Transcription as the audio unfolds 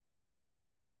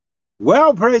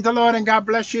Well, praise the Lord and God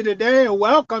bless you today. And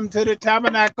welcome to the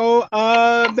Tabernacle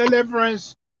of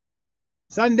Deliverance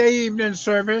Sunday evening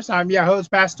service. I'm your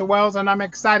host, Pastor Wells, and I'm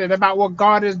excited about what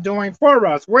God is doing for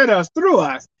us, with us, through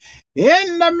us,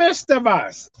 in the midst of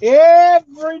us,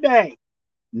 every day.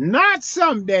 Not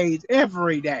some days,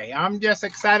 every day. I'm just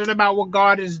excited about what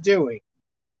God is doing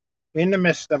in the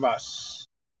midst of us.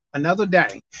 Another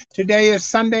day. Today is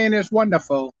Sunday and it's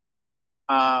wonderful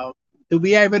uh, to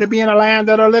be able to be in a land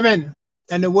of the living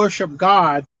and to worship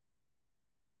God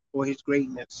for his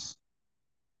greatness.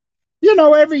 You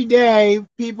know, every day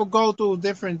people go through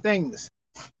different things,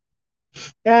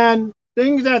 and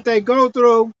things that they go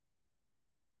through,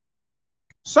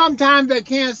 sometimes they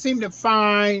can't seem to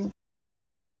find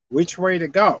which way to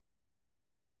go.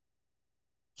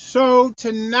 So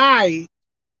tonight,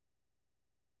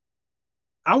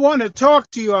 I want to talk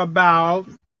to you about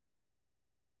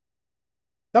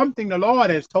something the Lord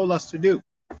has told us to do.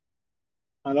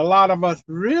 And a lot of us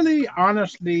really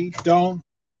honestly don't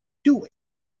do it.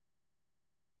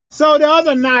 So the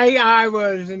other night, I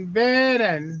was in bed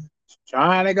and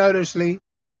trying to go to sleep.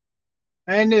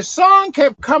 And this song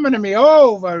kept coming to me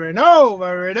over and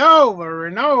over and over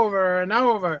and over and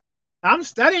over. I'm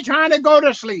steady trying to go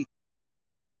to sleep,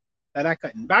 but I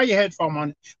couldn't. Bow your head for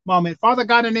a moment. Father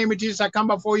God, in the name of Jesus, I come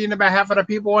before you in the behalf of the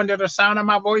people under the sound of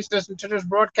my voice, listen to this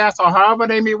broadcast, or however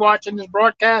they may be watching this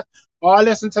broadcast, or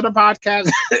listen to the podcast,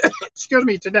 excuse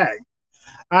me, today.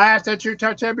 I ask that you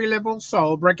touch every living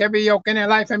soul, break every yoke in their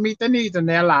life, and meet the needs in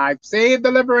their life. Save,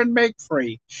 deliver, and make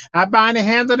free. I bind the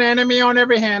hands of the enemy on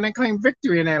every hand and claim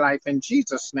victory in their life in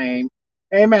Jesus' name.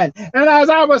 Amen. And as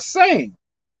I was saying,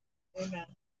 amen,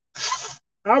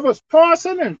 I was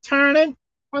tossing and turning.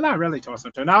 Well, not really tossing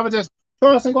and turning. I was just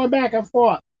tossing, going back and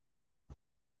forth.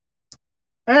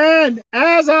 And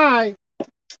as I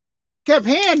kept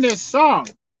hearing this song,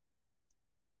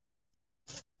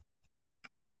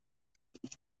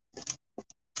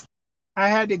 I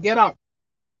had to get up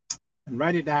and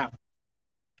write it down.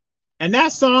 And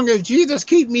that song is Jesus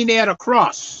Keep Me Near the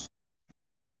Cross.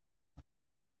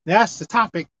 That's the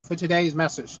topic for today's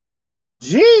message.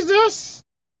 Jesus,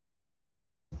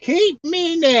 keep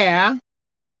me near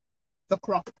the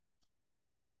cross.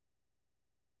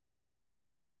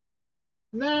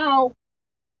 Now,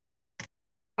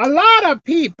 a lot of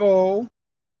people,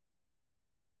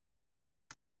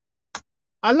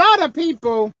 a lot of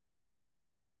people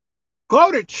go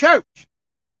to church.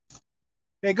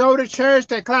 They go to church,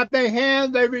 they clap their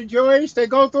hands, they rejoice, they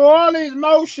go through all these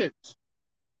motions,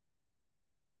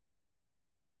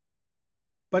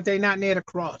 but they're not near the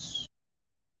cross.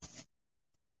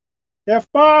 They're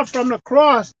far from the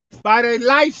cross by their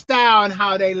lifestyle and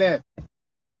how they live.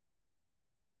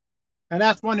 And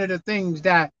that's one of the things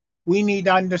that we need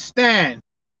to understand,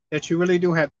 that you really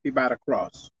do have to be by the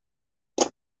cross.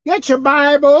 Get your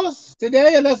Bibles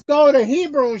today and let's go to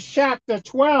Hebrews chapter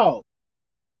 12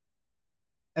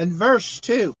 and verse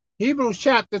 2. Hebrews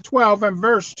chapter 12 and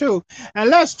verse 2. And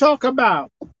let's talk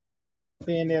about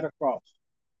being near the cross.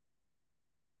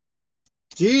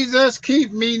 Jesus,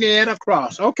 keep me near the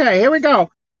cross. Okay, here we go.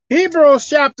 Hebrews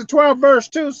chapter 12 verse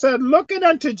 2 said, looking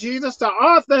unto Jesus, the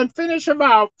author and finisher of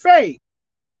our faith,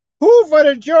 who for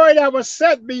the joy that was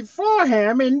set before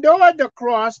him endured the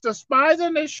cross,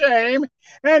 despising the shame,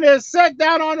 and is set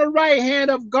down on the right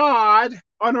hand of God,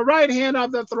 on the right hand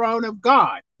of the throne of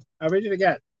God. I'll read it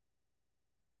again.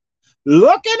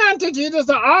 Looking unto Jesus,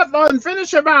 the author and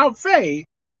finisher of our faith,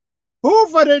 who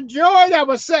for the joy that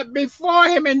was set before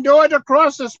him endured the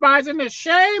cross, despising the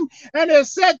shame, and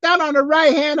is set down on the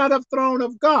right hand of the throne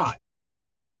of God.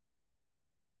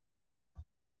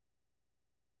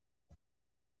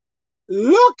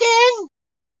 Looking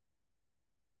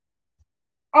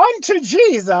unto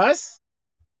Jesus,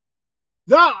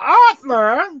 the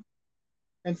author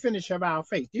and finisher of our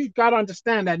faith. You got to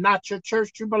understand that not your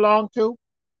church you belong to,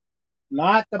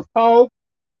 not the Pope,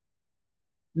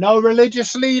 no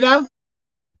religious leader,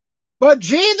 but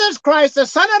Jesus Christ, the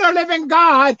Son of the living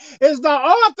God, is the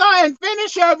author and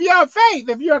finisher of your faith.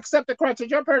 If you accept the Christ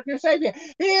as your personal Savior,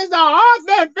 he is the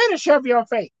author and finisher of your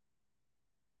faith.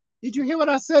 Did you hear what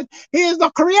I said? He is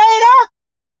the creator,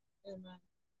 amen,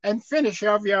 and finisher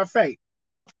of your faith.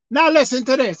 Now listen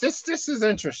to this. This is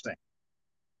interesting.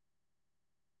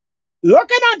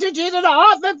 Looking unto Jesus, the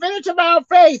author and finisher of our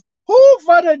faith, who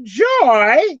for the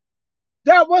joy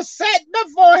that was set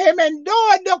before him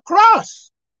endured the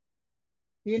cross.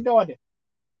 He endured it.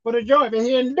 For the joy, but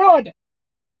he endured it.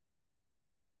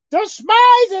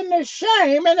 Despising the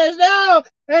shame, and is now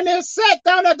and is set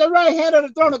down at the right hand of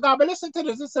the throne of God. But listen to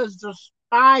this. It says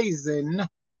despising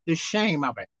the shame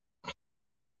of it.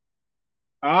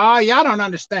 Oh, y'all don't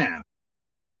understand.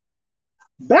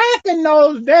 Back in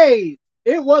those days,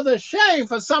 it was a shame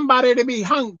for somebody to be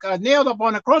hung, nailed up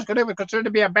on a cross because they were considered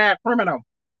to be a bad criminal.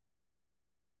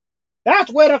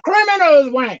 That's where the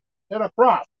criminals went, to the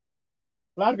cross.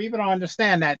 A lot of people don't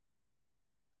understand that.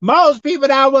 Most people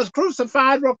that was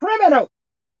crucified were criminals.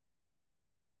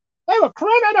 They were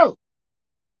criminals.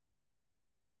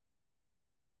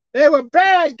 They were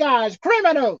bad guys,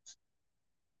 criminals.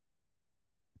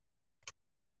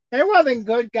 They wasn't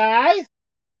good guys.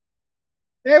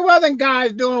 They wasn't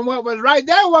guys doing what was right.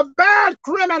 They were bad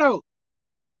criminals.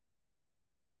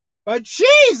 But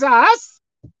Jesus,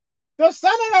 the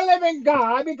Son of the living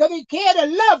God, because he cared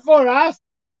and loved for us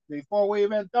before we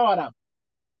even thought of it,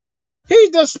 he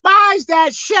despised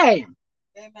that shame.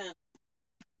 Amen.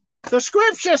 The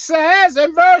scripture says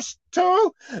in verse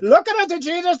 2, looking unto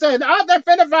Jesus, the author and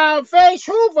finisher of our faith,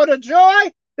 who for the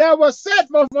joy that was set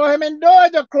before him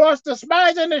endured the cross,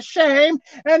 despising the shame,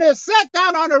 and is set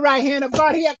down on the right hand of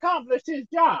God. He accomplished his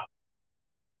job.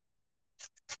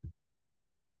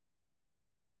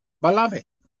 Beloved,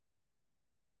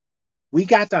 we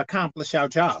got to accomplish our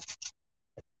job.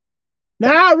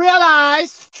 Now I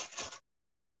realize,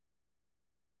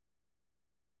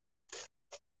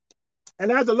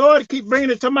 and as the Lord keep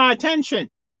bringing it to my attention,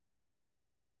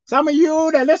 some of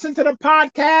you that listen to the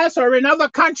podcast are in other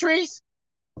countries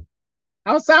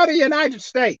outside of the United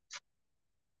States.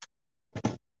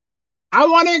 I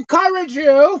want to encourage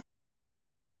you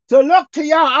to look to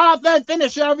your author and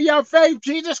finisher of your faith,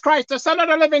 Jesus Christ, the Son of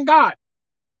the living God.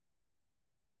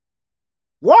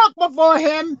 Walk before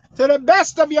him to the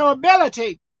best of your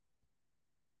ability.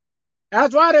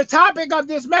 That's why the topic of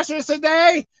this message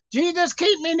today, Jesus,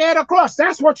 keep me near the cross.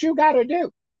 That's what you got to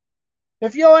do.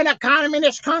 If you're in a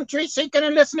communist country seeking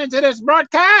and listening to this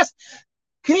broadcast,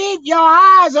 keep your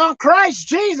eyes on Christ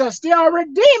Jesus, your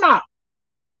Redeemer,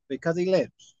 because he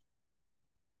lives.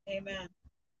 Amen.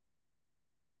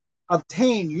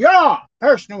 Obtain your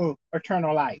personal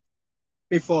eternal life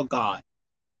before God.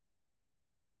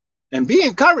 And be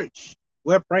encouraged.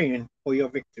 We're praying for your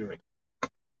victory.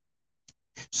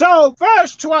 So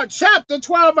chapter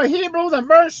 12 of Hebrews and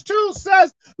verse 2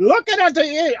 says, looking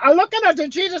unto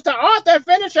Jesus, the author and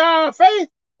finisher of our faith,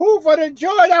 who for the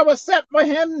joy that was set for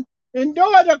him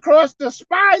endured the cross,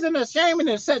 despising the shame, and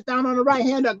is set down on the right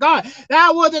hand of God.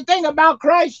 That was the thing about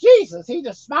Christ Jesus. He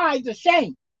despised the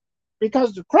shame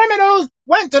because the criminals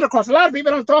went to the cross. A lot of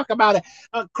people don't talk about it.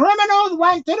 Criminals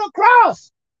went to the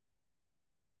cross.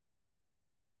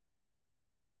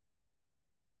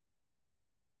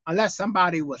 Unless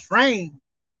somebody was framed.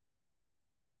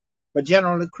 But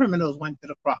generally, criminals went to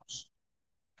the cross.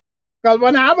 Because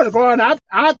when I was growing up,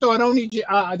 I thought only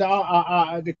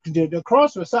the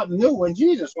cross was something new when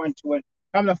Jesus went to it.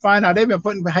 Come to find out, they've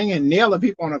been hanging, nailing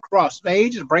people on the cross. They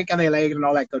just breaking their legs and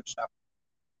all that good stuff.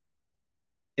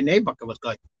 In their book, it was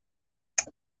good.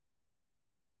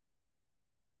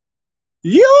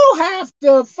 You have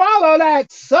to follow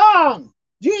that song.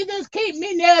 Jesus, keep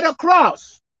me near the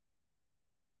cross.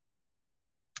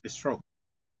 It's true.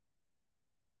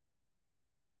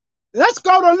 Let's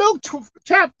go to Luke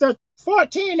chapter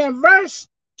 14 and verse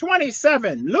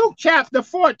 27. Luke chapter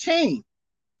 14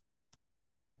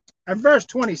 and verse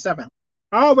 27.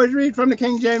 I always read from the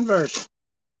King James Version.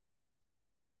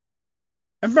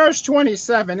 In verse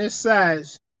 27, it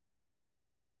says,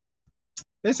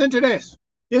 listen to this.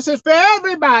 This is for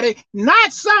everybody,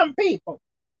 not some people,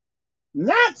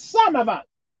 not some of us,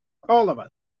 all of us.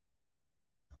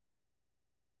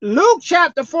 Luke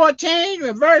chapter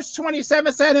 14, verse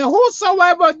 27 said, and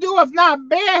whosoever doeth not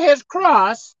bear his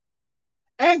cross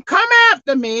and come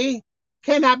after me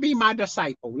cannot be my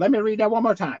disciple. Let me read that one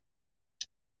more time.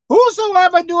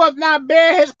 Whosoever doeth not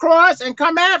bear his cross and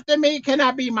come after me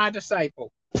cannot be my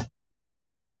disciple.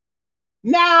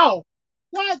 Now,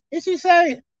 what is he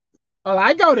saying? Well,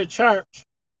 I go to church.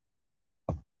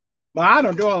 Well, I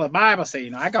don't do all the Bible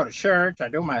study. I go to church. I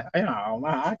do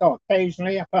I go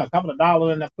occasionally. I put a couple of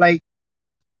dollars in the plate.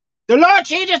 The Lord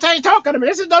Jesus ain't talking to me.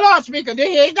 This is the Lord speaking.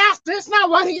 That's not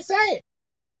what he's saying.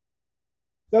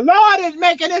 The Lord is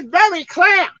making it very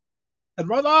clear. And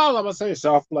Brother Oliver says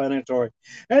self-explanatory.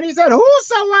 And he said,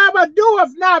 whosoever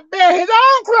doeth not bear his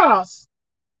own cross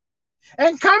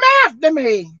and come after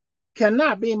me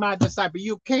cannot be my disciple.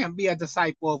 You can't be a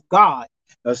disciple of God,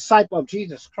 a disciple of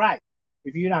Jesus Christ,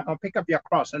 if you're not going to pick up your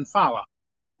cross and follow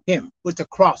him with the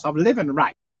cross of living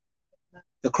right,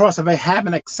 the cross of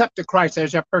having accepted Christ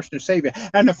as your personal Savior,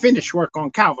 and the finished work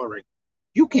on Calvary.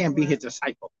 You can't be his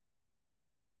disciple.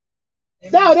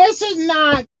 Now, this is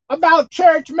not about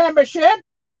church membership.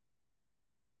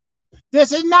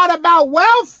 This is not about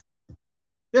wealth.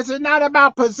 This is not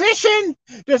about position.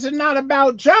 This is not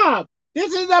about job.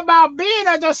 This is about being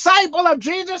a disciple of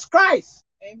Jesus Christ.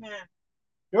 Amen.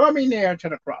 Draw me near to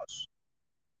the cross.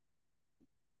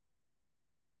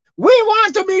 We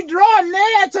want to be drawn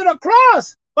near to the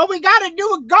cross, but we got to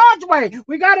do it God's way.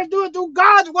 We got to do it through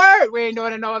God's word. We ain't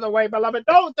doing it no other way, beloved.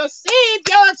 Don't deceive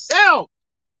yourself.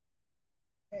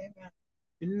 Amen.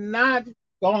 You're not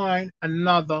going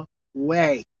another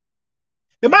way.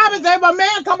 The Bible says, if a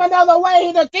man come another way,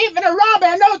 he's a thief and a robber,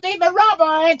 and no thief and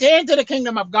robber enter into the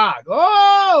kingdom of God.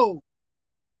 Oh!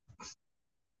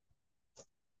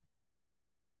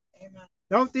 Amen.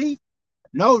 No thief,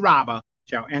 no robber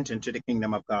shall enter into the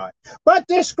kingdom of God. But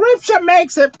the scripture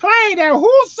makes it plain that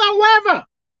whosoever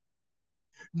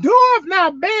doeth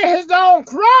not bear his own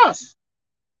cross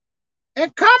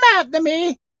and come after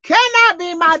me cannot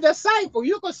be my disciple.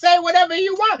 You can say whatever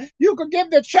you want. You can give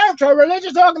the church or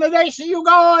religious organization you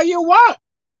go all you want.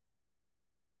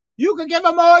 You can give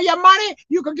them all your money.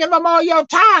 You can give them all your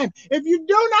time. If you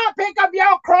do not pick up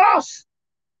your cross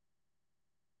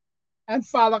and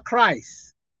follow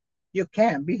Christ, you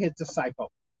can't be his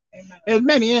disciple. Amen. There's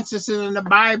many instances in the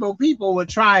Bible, people were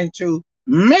trying to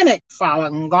mimic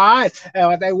following God,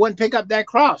 and they wouldn't pick up that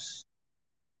cross.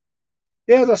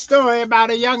 There's a story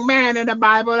about a young man in the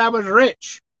Bible that was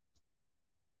rich.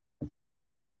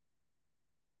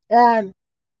 And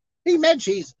he met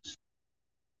Jesus.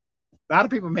 A lot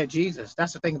of people met Jesus.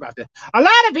 That's the thing about this. A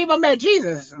lot of people met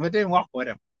Jesus, but didn't walk with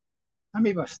him. Some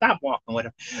people stopped walking with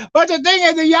him. But the thing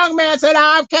is, the young man said,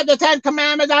 I've kept the 10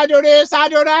 commandments. I do this, I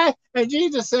do that. And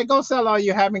Jesus said, go sell all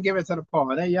you have and give it to the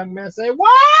poor. And that young man said,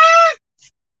 what?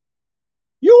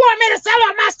 You want me to sell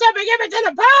all my stuff and give it to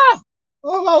the poor?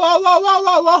 Whoa, whoa, whoa, whoa, whoa,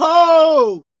 whoa, whoa,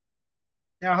 whoa.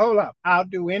 Now, hold up. I'll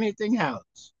do anything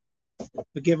else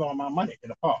to give all my money to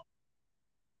the poor.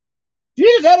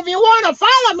 Jesus said, if you want to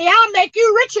follow me, I'll make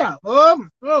you richer. Whoa,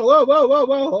 whoa, whoa, whoa, whoa,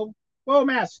 whoa, whoa,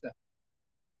 master.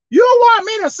 You want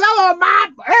me to sell all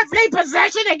my earthly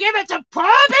possession and give it to poor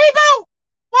people?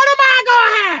 What am I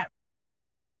going to have?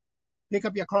 Pick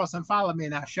up your cross and follow me,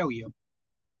 and I'll show you.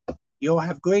 You'll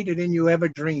have greater than you ever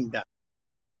dreamed of.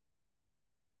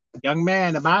 Young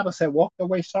man, the Bible said, walked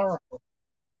away sorrowful.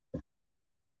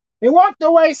 He walked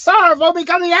away sorrowful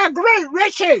because he had great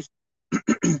riches.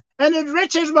 And his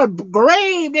riches were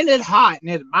graved in his heart and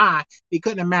his mind. He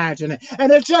couldn't imagine it.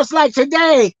 And it's just like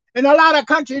today, in a lot of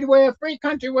countries, we're a free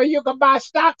country where you can buy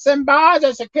stocks and bonds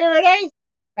and securities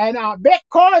and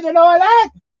Bitcoin and all that.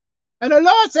 And the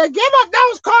Lord said, give up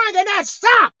those coins and that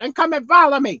stock and come and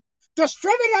follow me.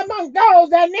 Distribute among those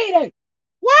that need it.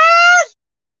 What?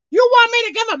 You want me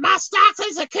to give up my stocks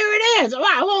and securities?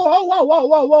 Whoa, whoa, whoa, whoa,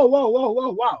 whoa, whoa, whoa, whoa,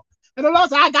 whoa, whoa. And the Lord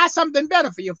said, I got something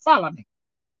better for you. Follow me.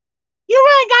 You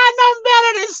ain't got nothing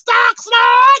better than stocks,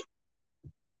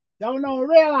 Lord. Don't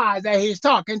realize that he's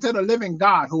talking to the living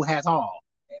God who has all.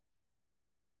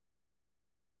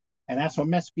 And that's what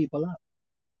messed people up.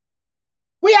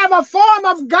 We have a form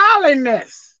of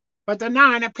godliness, but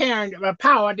denying apparent the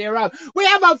power thereof. We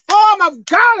have a form of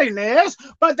godliness,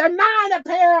 but denying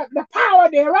apparent the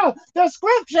power thereof. The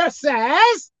scripture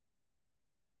says,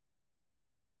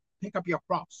 pick up your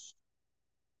cross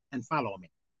and follow me.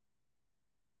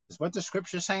 That's what the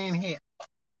scripture is saying here.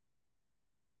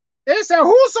 It said,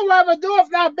 whosoever doeth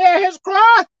not bear his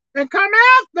cross and come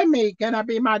after me cannot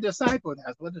be my disciple.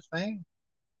 That's what it's saying.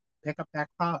 Pick up that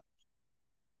cross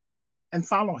and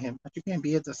follow him, but you can't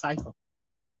be a disciple.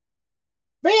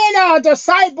 Being a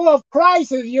disciple of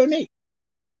Christ is unique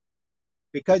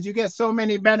because you get so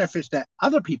many benefits that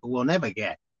other people will never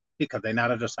get because they're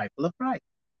not a disciple of Christ.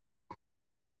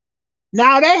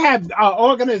 Now, they have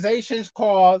organizations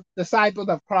called Disciples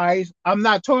of Christ. I'm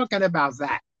not talking about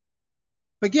that.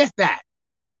 Forget that.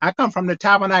 I come from the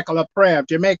Tabernacle of Prayer of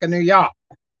Jamaica, New York.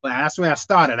 Well, that's where I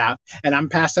started out. And I'm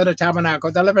pastor of the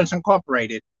Tabernacle Deliverance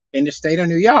Incorporated in the state of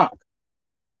New York.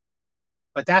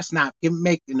 But that's not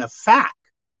making a fact.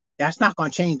 That's not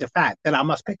going to change the fact that I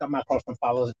must pick up my cross and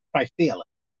follow Christ daily.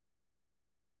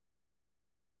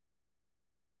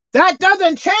 That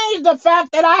doesn't change the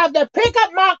fact that I have to pick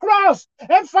up my cross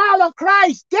and follow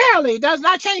Christ daily. It does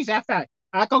not change that fact.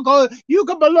 I could go, you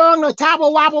could belong to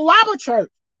Tabble Wobble Wobble Church.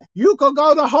 You could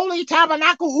go to Holy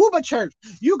Tabernacle Uber Church.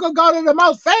 You could go to the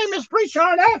most famous preacher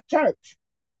on earth church.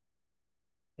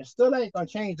 It still ain't going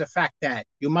to change the fact that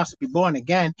you must be born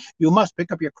again. You must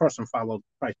pick up your cross and follow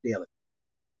Christ daily.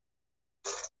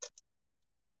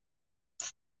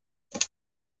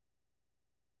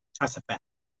 That's a fact.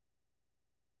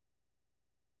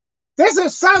 This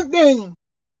is something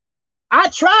I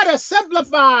try to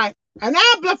simplify and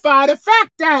amplify the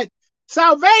fact that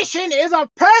salvation is a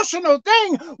personal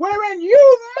thing wherein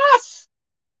you must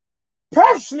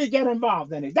personally get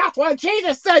involved in it. That's why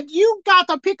Jesus said you got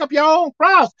to pick up your own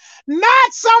cross,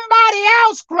 not somebody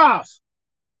else's cross.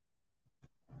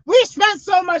 We spend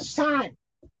so much time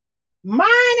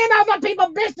minding other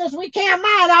people's business, we can't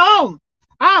mind our own.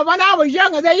 When I was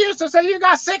younger, they used to say you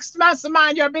got 6 months to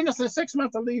mind your business and 6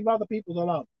 months to leave other people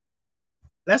alone.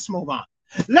 Let's move on.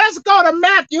 Let's go to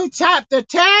Matthew chapter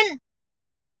 10.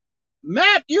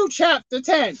 Matthew chapter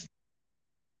 10.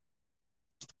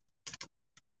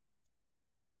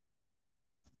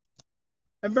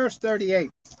 And verse 38.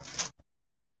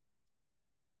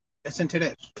 Listen to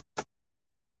this.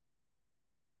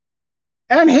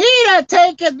 And he that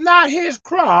taketh not his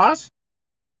cross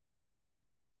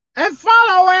and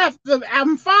followeth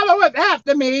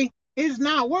after me is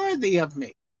not worthy of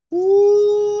me.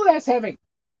 Ooh, that's heavy.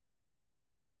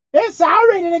 I'll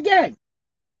read it again.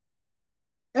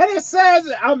 And it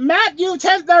says, Matthew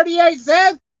 10:38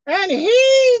 says, and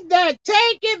he that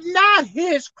taketh not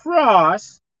his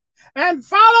cross and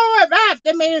followeth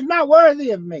after me is not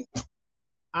worthy of me.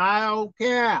 I don't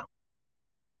care.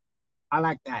 I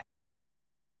like that.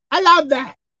 I love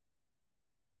that.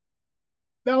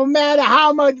 No matter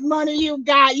how much money you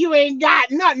got, you ain't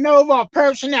got nothing over a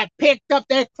person that picked up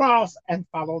their cross and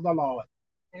followed the Lord.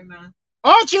 Amen.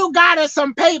 All you got is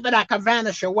some paper that can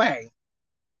vanish away,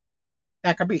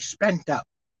 that can be spent up.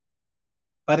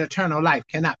 But eternal life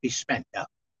cannot be spent up.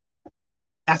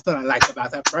 That's what I like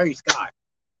about that. Praise God.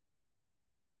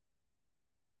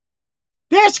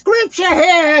 This scripture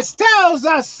here tells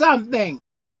us something.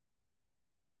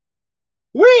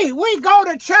 We go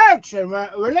to church and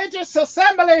religious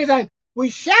assemblies and we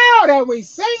shout and we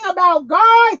sing about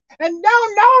God and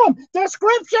don't know him. The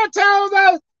scripture tells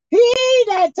us, he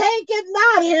that taketh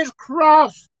not his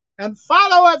cross and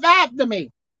followeth after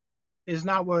me is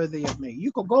not worthy of me.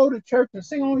 You can go to church and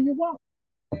sing all you want.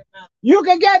 You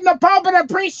can get in the pulpit and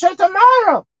preach till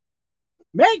tomorrow.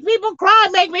 Make people cry,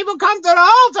 make people come to the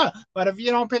altar. But if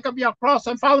you don't pick up your cross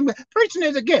and follow me, preaching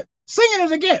is a gift. Singing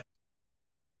is a gift.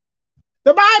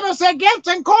 The Bible said gifts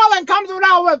and calling comes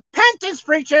without repentance,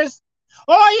 preachers.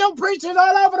 All you preachers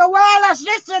all over the world that's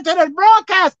listening to this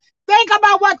broadcast, think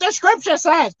about what the scripture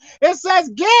says. It says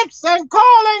gifts and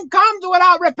calling comes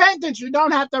without repentance. You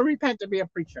don't have to repent to be a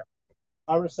preacher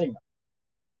or a singer.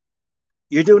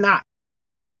 You do not.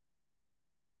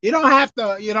 You don't have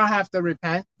to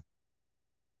repent.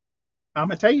 I'm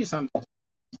gonna tell you something.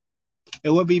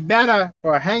 It would be better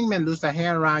for a hangman to lose a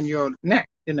hair around your neck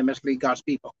than to mislead God's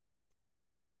people.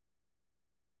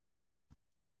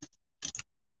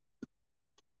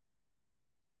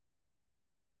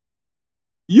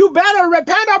 You better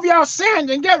repent of your sins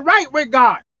and get right with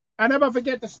God. I never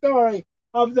forget the story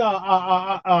of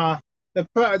the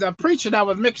preacher that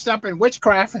was mixed up in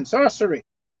witchcraft and sorcery.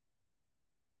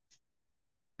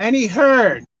 And he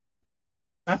heard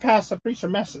my pastor preach a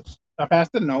message. My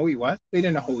pastor didn't know who he was. They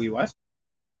didn't know who he was.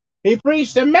 He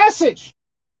preached a message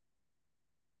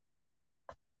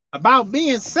about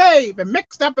being saved and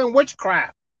mixed up in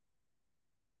witchcraft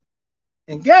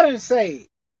and getting saved.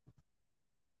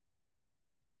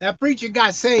 That preacher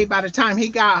got saved. By the time he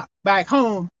got back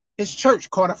home, his church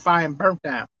caught a fire and burnt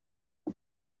down.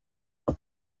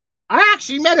 I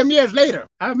actually met him years later.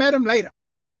 I met him later.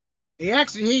 He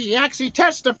actually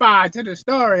testified to the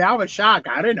story. I was shocked.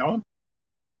 I didn't know him.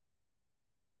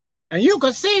 And you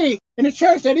could see in the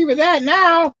church that he was at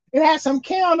now, it had some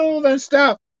candles and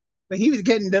stuff, but he was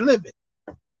getting delivered.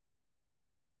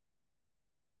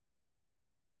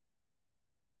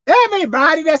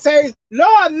 Everybody that says,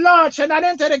 Lord, Lord, shall not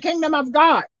enter the kingdom of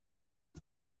God.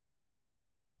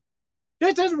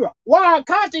 This is why I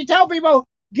constantly tell people,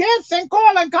 gifts and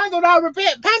calling comes without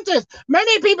repentance.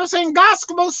 Many people sing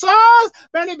gospel songs.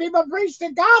 Many people preach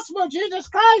the gospel of Jesus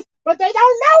Christ, but they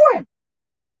don't know him.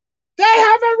 They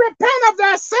haven't repented of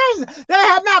their sins. They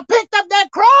have not picked up their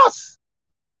cross.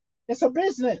 It's a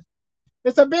business.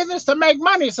 It's a business to make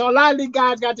money. So a lot of these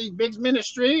guys got these big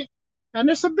ministries, and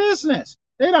it's a business.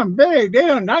 They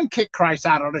done kick Christ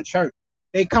out of the church.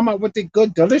 They come up with the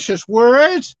good, delicious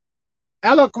words,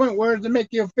 eloquent words to make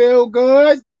you feel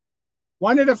good.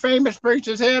 One of the famous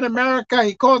preachers here in America,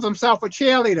 he calls himself a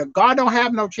cheerleader. God don't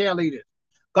have no cheerleaders.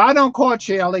 God don't call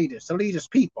cheerleaders to lead his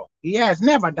people. He has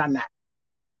never done that.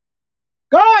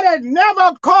 God has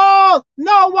never called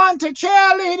no one to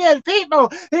cheerlead his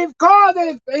people. He's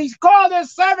called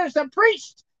his servants to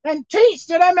preach and teach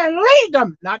to them and lead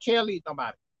them, not cheerlead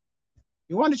nobody.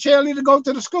 You want a cheerleader, go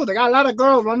to the school. They got a lot of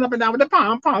girls running up and down with the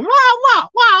pom-pom. Wah, wah,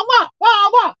 wah, wah, wah,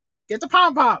 wah. Get the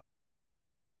pom-pom.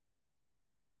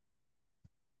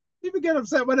 People get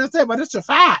upset when I say, but it's a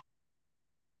fact.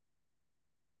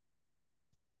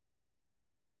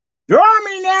 Draw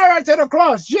me near nearer to the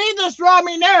cross. Jesus, draw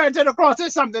me nearer to the cross.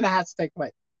 There's something that has to take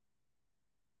place.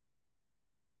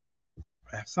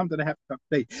 Something that has to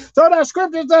take place. So the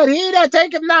scripture said, he that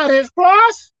taketh not his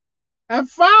cross and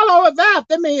followeth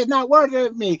after me is not worthy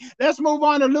of me. Let's move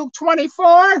on to Luke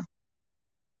 24.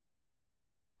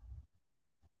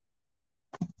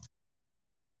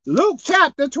 Luke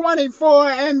chapter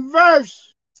 24 and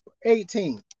verse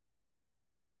 18.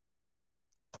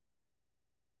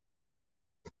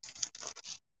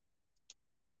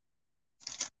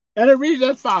 And it reads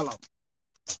as follows.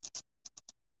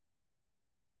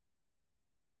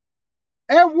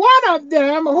 And one of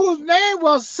them, whose name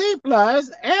was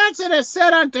Cephas, answered and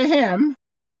said unto him,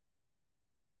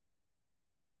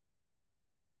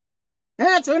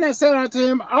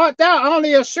 art thou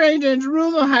only a stranger in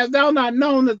Jerusalem? Hast thou not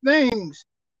known the things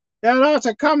that ought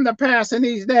to come to pass in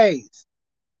these days?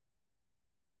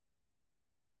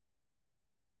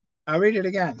 I'll read it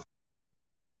again.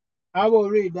 I will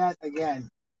read that again.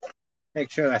 Make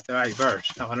sure that's the right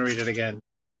verse. I want to read it again.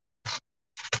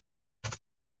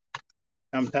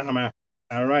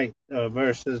 All right.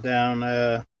 Verse is down.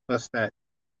 What's that?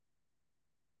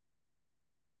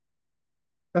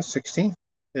 That's 16.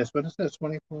 That's what it says.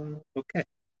 24. Okay.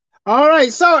 All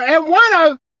right. So, and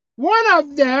one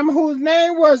of them, whose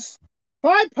name was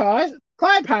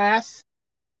Cleopas,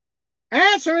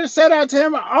 answered and said unto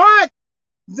him, art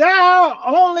thou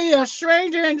only a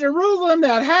stranger in Jerusalem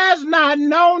that has not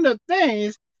known the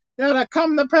things that are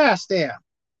come to pass there?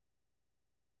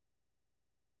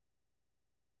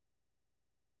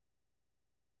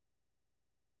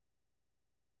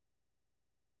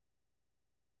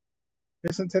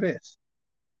 Listen to this.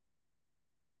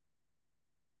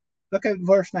 Look at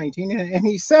verse 19. And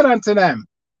he said unto them,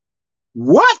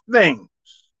 what things?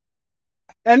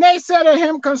 And they said to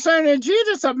him concerning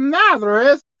Jesus of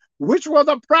Nazareth, which was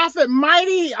a prophet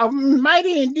mighty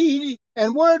indeed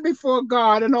and word before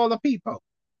God and all the people.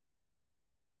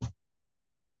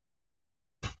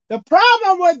 The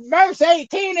problem with verse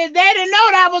 18 is they didn't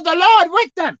know that was the Lord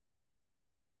with them.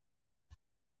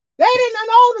 They didn't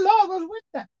know the Lord was with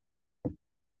them.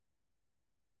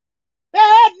 They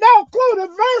had no clue. The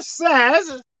verse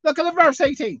says, look at the verse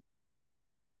 18.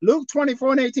 Luke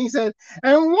 24 and 18 says,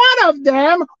 and one of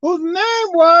them, whose name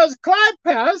was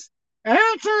Cleopas,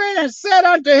 answering and said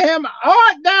unto him,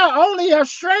 art thou only a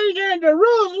stranger in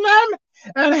Jerusalem,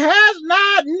 and hast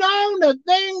not known the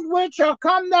things which are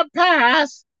come to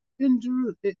pass in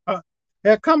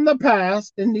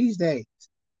these days?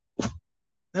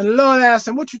 And the Lord asked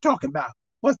him, what you talking about?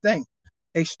 What thing?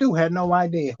 They still had no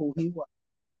idea who he was.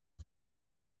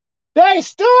 They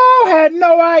still had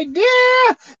no idea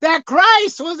that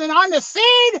Christ was on the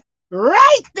scene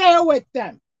right there with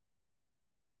them.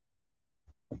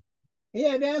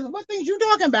 Yeah, there's what things you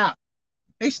talking about?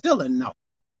 They still didn't know.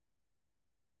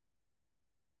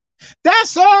 That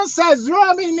song says,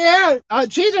 draw me near,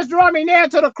 Jesus draw me near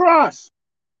to the cross.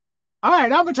 All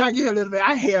right, I'm going to try to get a little bit.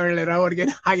 I hear it a little.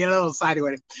 I get a little excited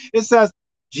with it. It says,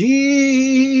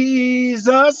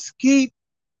 Jesus, keep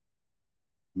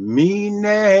me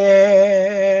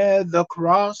near the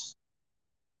cross.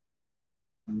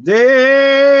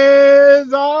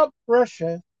 There's a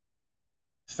precious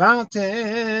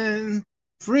fountain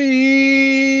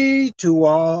free to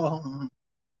all,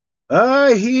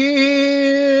 a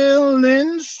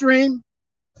healing stream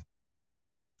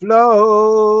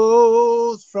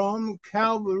flows from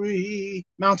Calvary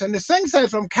Mountain. The thing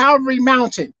says from Calvary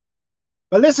Mountain.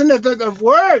 But listen to the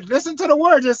words. Listen to the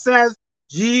words. It says,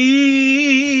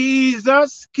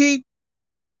 Jesus, keep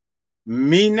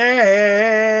me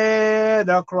near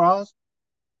the cross.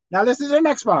 Now listen to the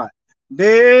next part.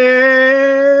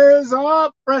 There's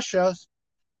a precious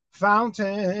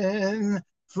fountain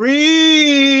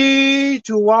free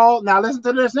to all. Now listen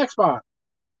to this next part.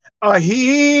 A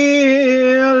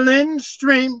healing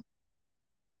stream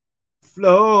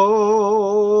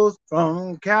flows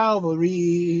from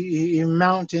Calvary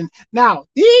Mountain. Now,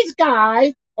 these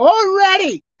guys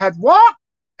already had walked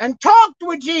and talked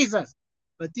with Jesus,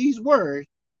 but these words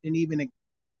didn't even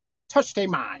touch their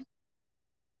mind.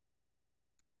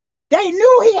 They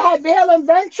knew he had the healing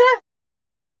virtue.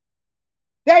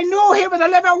 They knew he was the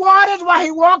living waters while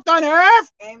he walked on earth.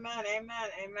 Amen, amen,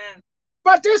 amen.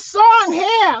 But this song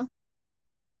here,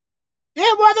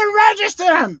 it wasn't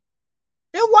registered.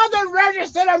 It wasn't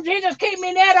registered of Jesus keep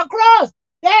me near the cross.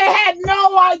 They had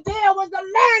no idea it was the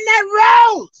man that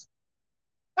rose.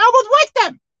 That was with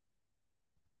them.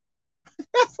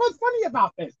 That's what's funny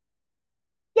about this.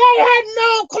 They had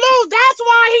no clue. That's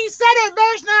why he said in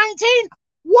verse 19,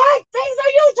 what things are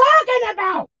you talking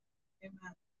about?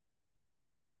 Amen.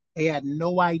 They had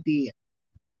no idea.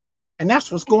 And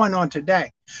that's what's going on today.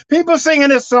 People singing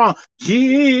this song,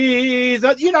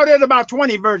 Jesus. You know, there's about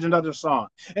 20 versions of the song.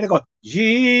 And it goes,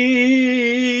 Jesus,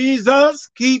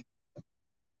 keep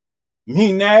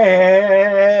me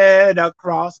near the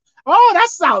cross. Oh, that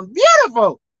sounds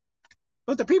beautiful.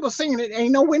 But the people singing it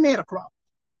ain't nowhere near the cross.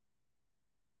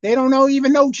 They don't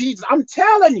even know Jesus. I'm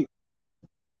telling you.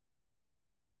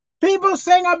 People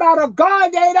sing about a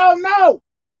God they don't know.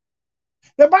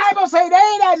 The Bible say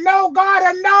they that know God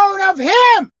are known of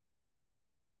him.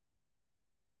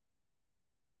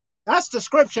 That's the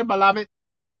scripture, beloved.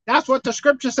 That's what the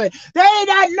scripture say. They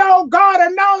that know God are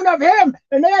known of him.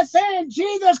 And they're saying,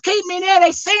 Jesus, keep me near.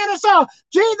 They singing a song.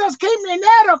 Jesus, keep me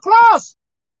near the cross.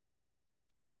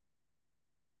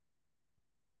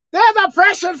 There's a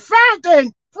precious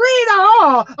fountain, free to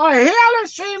all, a healing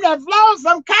stream that flows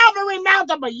from Calvary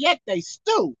Mountain, but yet they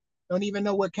still don't even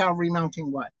know what Calvary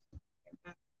Mountain was.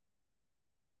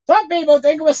 Some people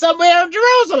think it was somewhere in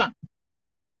Jerusalem.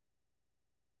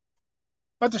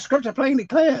 But the scripture plainly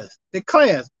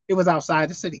declares it was outside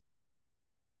the city.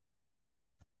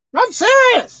 I'm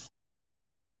serious.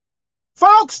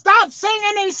 Folks, stop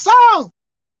singing these songs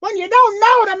when you don't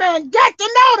know the man. Get to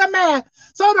know the man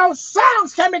so those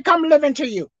songs can become living to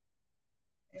you.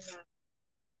 Amen.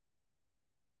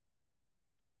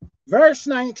 Verse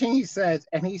 19 says,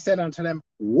 and he said unto them,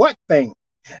 what thing?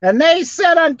 And they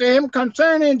said unto him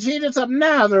concerning Jesus of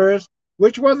Nazareth,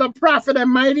 which was a prophet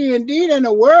and mighty indeed in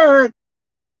the word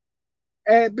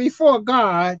before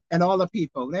God and all the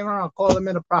people. They were all called him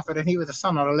a prophet, and he was the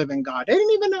son of the living God. They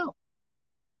didn't even know.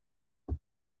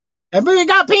 And we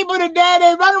got people today,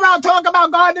 they run around talking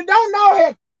about God that don't know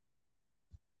him.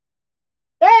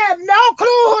 They have no clue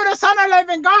who the son of the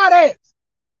living God is.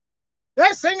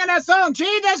 They're singing that song,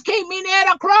 Jesus, keep me near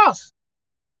the cross.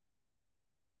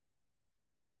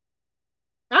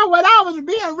 Now, when I was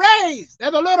being raised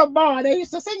as a little boy, they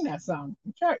used to sing that song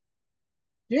in church.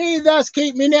 Jesus,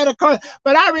 keep me near the cross.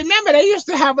 But I remember they used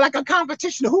to have like a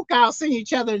competition who can sing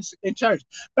each other in church.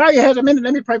 Bow your heads a minute.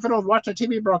 Let me pray for those watching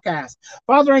TV broadcast.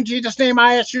 Father, in Jesus' name,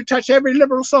 I ask you to touch every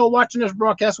liberal soul watching this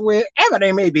broadcast wherever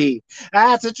they may be.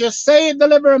 I ask that you save,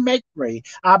 deliver, and make free.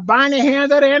 I bind the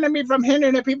hands of the enemy from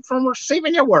hindering the people from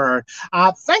receiving your word.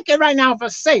 I thank you right now for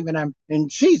saving them. In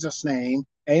Jesus' name,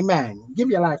 amen. Give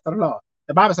your life to the Lord.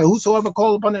 The Bible says, whosoever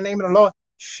calls upon the name of the Lord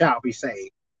shall be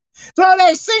saved. So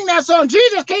they sing that song,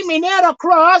 Jesus keep me near the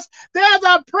cross. There's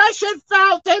a precious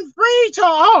fountain free to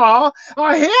all,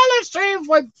 a healing stream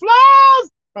which flows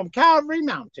from Calvary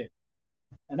Mountain.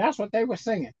 And that's what they were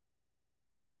singing.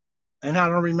 And I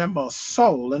don't remember a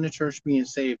soul in the church being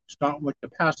saved, starting with the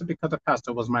pastor, because the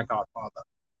pastor was my godfather.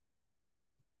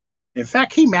 In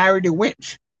fact, he married a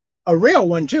witch, a real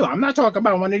one too. I'm not talking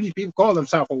about one of these people call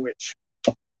themselves a witch.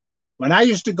 When I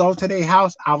used to go to their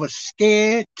house, I was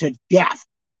scared to death.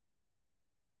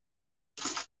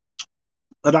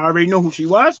 But I already knew who she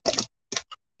was,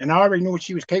 and I already knew what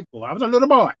she was capable of. I was a little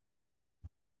boy.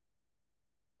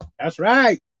 That's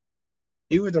right.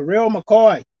 He was a real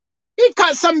McCoy. He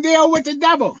cut some deal with the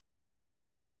devil.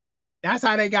 That's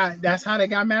how they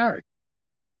got married.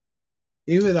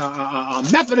 He was a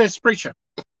Methodist preacher.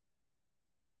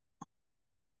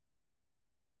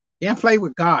 Can't play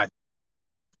with God.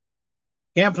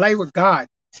 Can't play with God.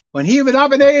 When he was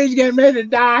up in age, getting ready to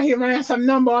die, he ran some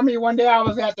number on me. One day I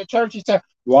was at the church. He said,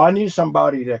 well, I need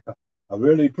somebody that can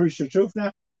really preach the truth now.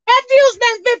 After you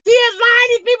spend 50 years lying,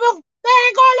 these people, they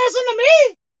ain't going to listen to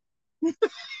me.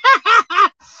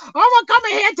 I'm going to come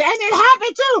in here, and it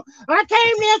happened too. I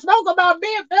came there and spoke about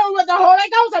being filled with the Holy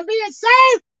Ghost and being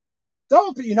saved.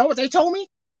 So, you know what they told me?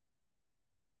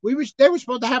 They were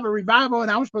supposed to have a revival,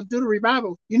 and I was supposed to do the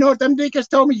revival. You know what them deacons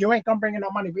told me? You ain't going to bring in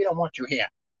no money. We don't want you here.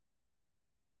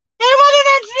 They wasn't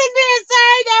interested in being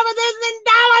saved. They was interested in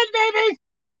dollars, baby.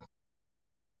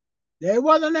 They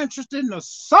wasn't interested in the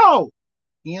soul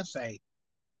being saved.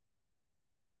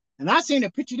 And I seen a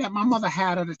picture that my mother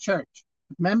had of the church,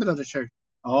 members of the church.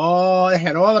 Oh, they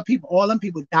had all them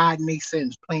people died in their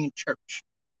sins playing church,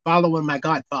 following my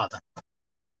godfather.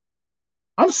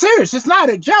 I'm serious. It's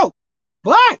not a joke.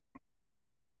 But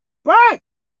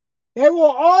they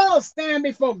will all stand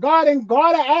before God, and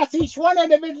God will ask each one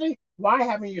individually, why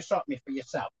haven't you sought me for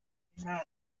yourself?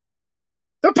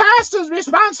 The pastor's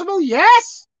responsible,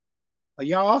 yes. But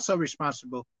you're also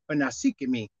responsible for not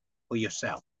seeking me for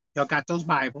yourself. Y'all got those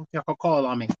Bibles. Y'all can call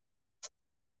on me.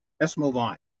 Let's move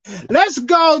on. Let's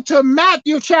go to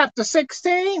Matthew chapter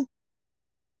 16.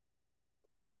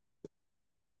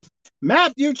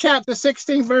 Matthew chapter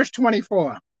 16, verse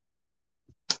 24.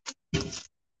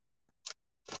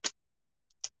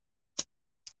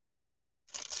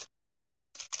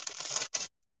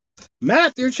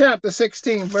 Matthew chapter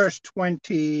 16, verse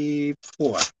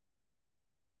 24.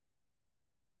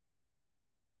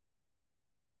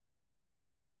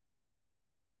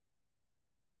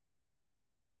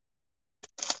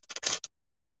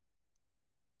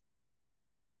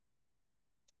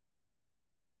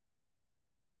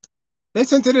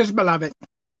 Listen to this, beloved.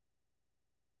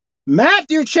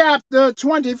 Matthew chapter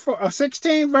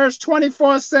 16, verse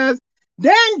 24 says,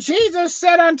 Then Jesus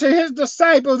said unto his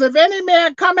disciples, If any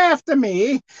man come after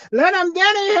me, let him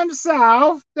deny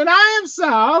himself,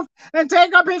 and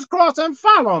take up his cross and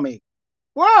follow me.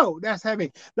 Whoa, that's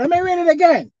heavy. Let me read it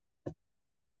again.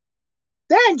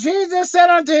 Then Jesus said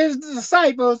unto his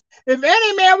disciples, If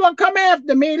any man will come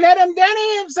after me, let him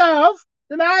deny himself,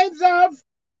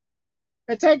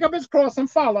 and take up his cross and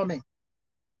follow me.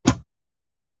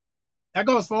 That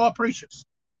goes for all preachers.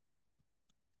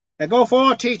 That goes for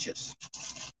all teachers.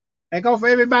 That goes for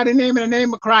everybody naming the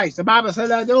name of Christ. The Bible says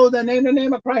that those that name the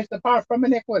name of Christ depart from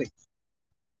iniquity.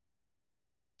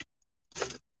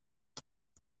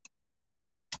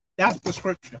 That's the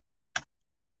scripture.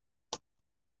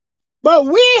 But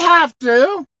we have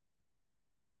to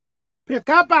pick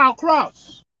up our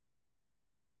cross.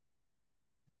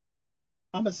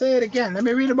 I'm going to say it again. Let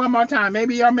me read it one more time.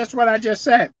 Maybe y'all missed what I just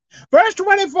said. Verse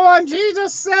 24, and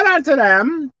Jesus said unto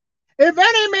them, If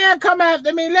any man come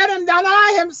after me, let him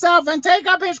deny himself and take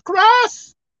up his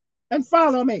cross and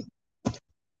follow me.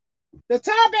 The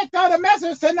topic of the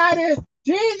message tonight is,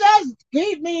 Jesus,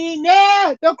 keep me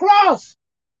near the cross.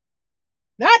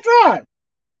 Not drawn.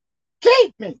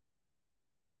 Keep me.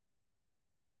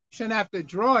 Shouldn't have to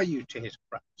draw you to his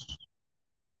cross.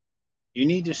 You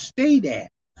need to stay there,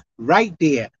 right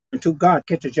there, until God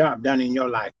gets a job done in your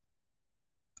life.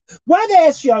 Whether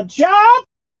it's your job,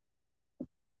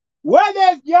 whether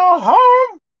it's your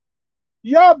home,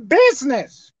 your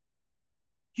business,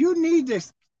 you need to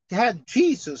have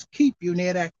Jesus keep you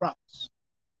near that cross.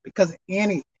 Because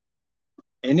anything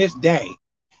in this day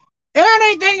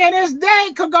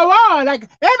could go on. Like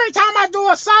every time I do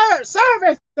a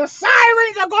service, the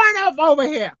sirens are going off over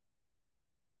here.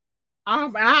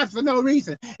 I asked for no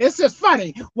reason. It's just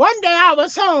funny. One day I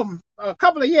was home a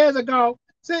couple of years ago,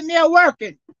 sitting there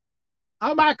working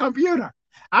on my computer.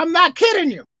 I'm not kidding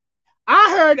you.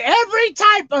 I heard every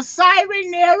type of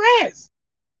siren there is.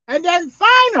 And then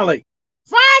finally,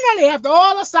 after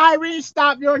all the sirens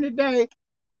stopped during the day,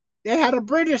 they had a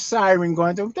British siren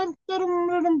going. I'm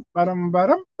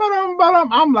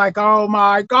like, oh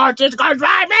my God, it's going to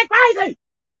drive me crazy.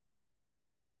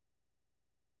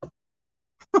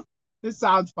 This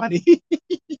sounds funny,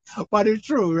 but it's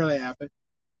true, it really happened.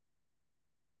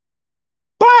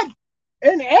 But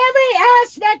in every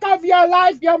aspect of your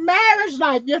life, your marriage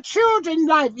life, your children's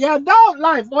life, your adult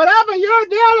life, whatever you're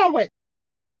dealing with,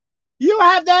 you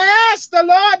have to ask the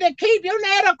Lord to keep you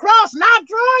near the cross, not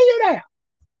draw you there.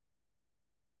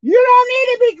 You don't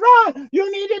need to be drawn.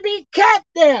 You need to be kept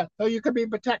there so you can be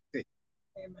protected.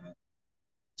 Amen.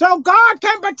 So God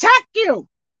can protect you.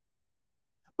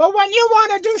 But when you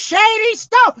want to do shady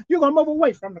stuff, you're going to move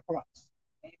away from the cross.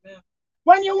 Amen.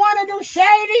 When you want to do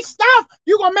shady stuff,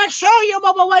 you're going to make sure you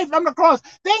move away from the cross.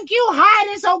 Think you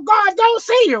hiding so God don't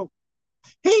see you.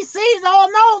 He sees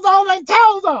all, knows all, and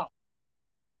tells all.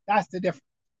 That's the difference.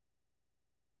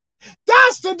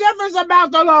 That's the difference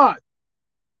about the Lord.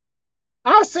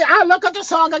 I'll look at the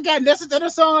song again. Listen to the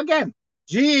song again.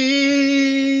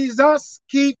 Jesus,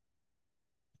 keep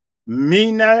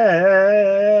me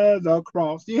near the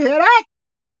cross. You hear that?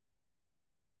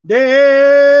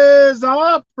 There's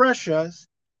a precious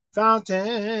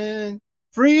fountain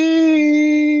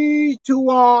free to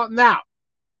all. Now,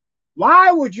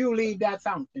 why would you leave that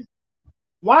fountain?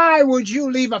 Why would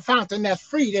you leave a fountain that's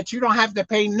free that you don't have to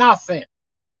pay nothing?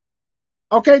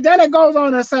 Okay, then it goes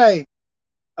on to say,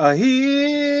 a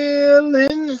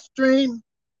healing stream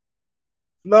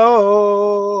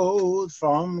flows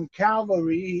from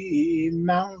Calvary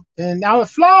Mountain. Now it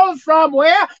flows from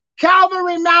where?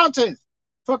 Calvary Mountain.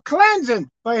 For cleansing,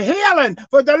 for healing,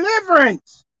 for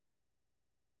deliverance.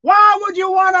 Why would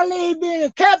you want to leave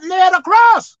being kept near the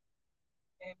cross?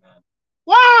 Amen.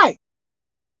 Why?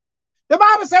 The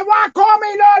Bible said, why call me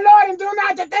Lord, Lord, and do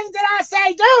not the things that I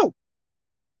say do?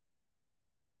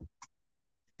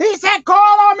 He said, call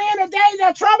on me in the days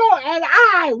of trouble, and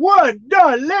I would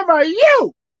deliver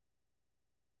you.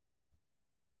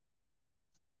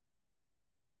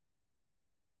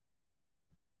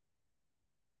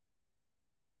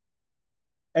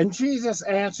 And Jesus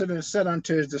answered and said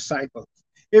unto his disciples,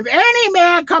 if any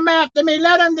man come after me,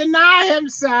 let him deny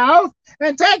himself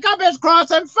and take up his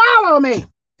cross and follow me.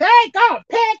 Take up,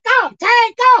 pick up,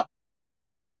 take up,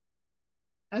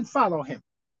 and follow him.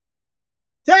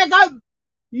 Take up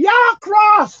your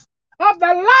cross of the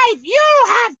life you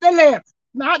have to live,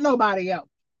 not nobody else.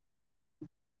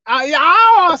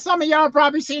 Some of y'all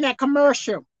probably seen that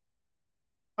commercial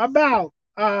about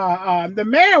the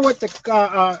man with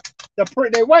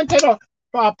they went to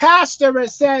the pastor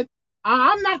and said,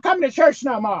 I'm not coming to church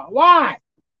no more. Why?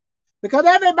 Because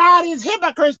everybody's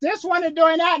hypocrites. This one is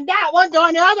doing that and that one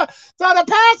doing the other. So the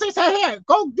pastor said, here,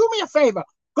 go do me a favor.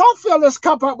 Go fill this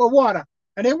cup up with water.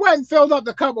 And they went and filled up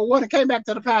the cup with water, came back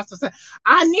to the pastor and said,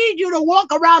 I need you to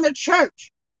walk around the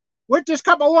church with this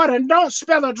cup of water and don't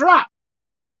spill a drop.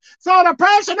 So the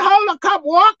person holding the cup,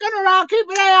 walking around,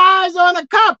 keeping their eyes on the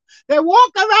cup. They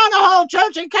walked around the whole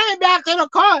church and came back to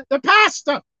the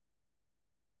pastor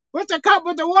with the cup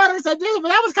with the water and said, but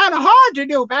that was kind of hard to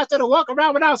do, pastor, to walk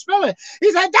around without spilling.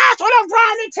 He said, that's what I'm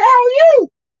trying to tell you.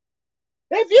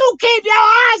 If you keep your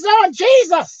eyes on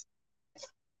Jesus,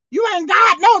 you ain't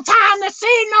got no time to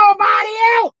see nobody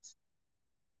else.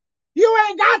 You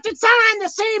ain't got the time to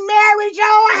see Mary,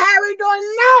 Joe, or Harry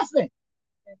doing nothing.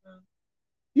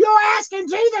 You're asking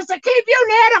Jesus to keep you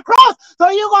near the cross so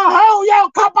you're going to hold your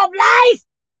cup of life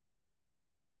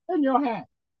in your hand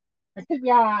and keep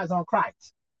your eyes on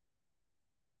Christ.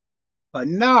 But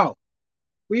no,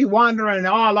 we wandering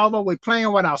all over. We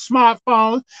playing with our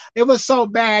smartphones. It was so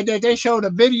bad that they showed a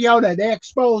video that they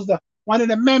exposed one of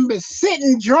the members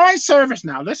sitting during service.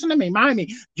 Now, listen to me, mind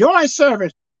me, during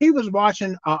service, he was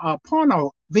watching a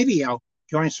porno video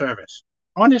during service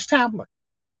on his tablet,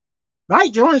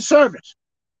 right during service.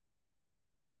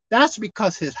 That's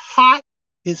because his heart,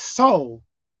 his soul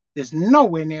is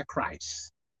nowhere near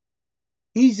Christ.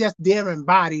 He's just there in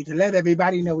body to let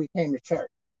everybody know he came to church.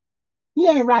 He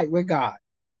ain't right with God.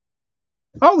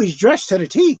 Oh, he's dressed to the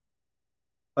T,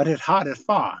 but his heart is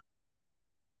far.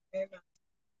 Amen.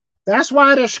 That's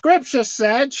why the scripture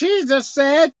said, Jesus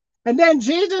said, and then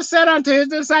Jesus said unto his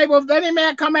disciples, if any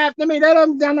man come after me, let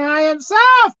him deny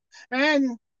himself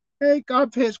and take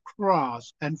up his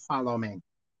cross and follow me.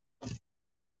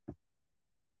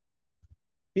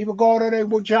 People go to their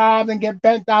jobs and get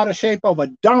bent out of shape over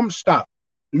dumb stuff,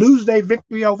 lose their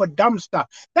victory over dumb stuff.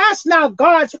 That's not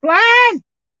God's plan.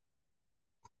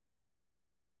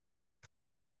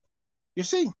 You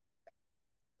see,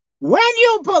 when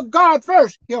you put God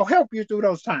first, he'll help you through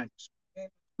those times.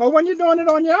 But when you're doing it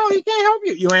on your own, he can't help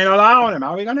you. You ain't allowing him.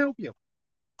 How are we going to help you?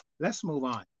 Let's move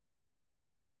on.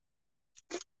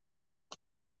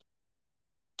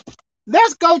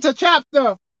 Let's go to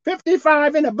chapter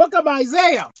 55 in the book of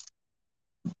Isaiah.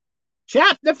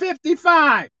 Chapter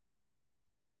 55.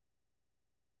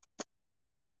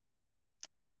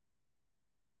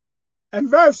 And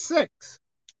verse 6.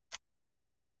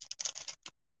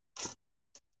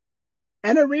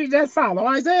 And it reads as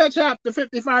follows. Isaiah chapter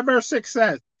 55, verse 6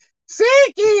 says,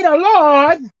 seek ye the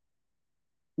Lord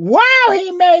while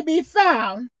he may be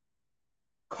found.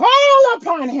 Call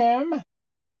upon him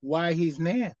while he's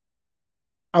near.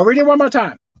 I'll read it one more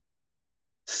time.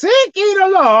 Seek ye the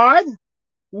Lord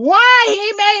while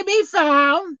he may be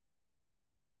found.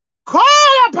 Call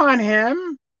upon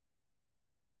him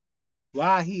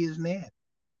while he is near.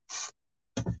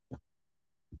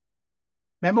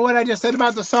 Remember what I just said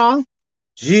about the song?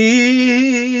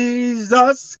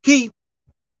 Jesus, keep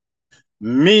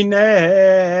me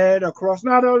near the cross.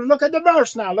 Now look at the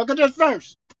verse now. Look at this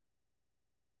verse.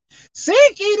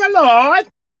 Seek ye the Lord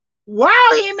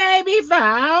while he may be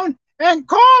found, and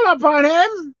call upon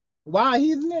him while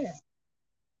he's near.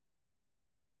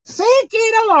 Seek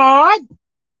ye the Lord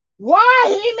while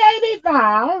he may be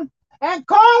found, and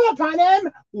call upon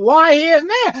him while he is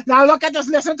near. Now look at this.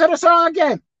 Listen to the song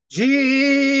again.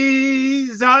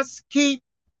 Jesus, keep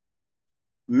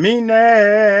me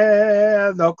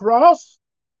near the cross.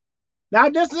 Now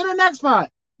this is the next part.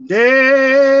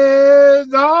 There's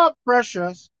a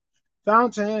precious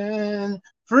fountain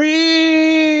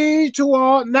free to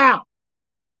all. Now,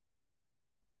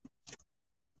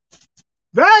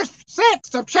 verse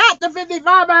 6 of chapter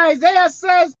 55 Isaiah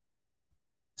says,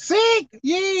 seek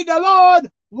ye the Lord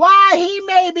while he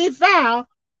may be found.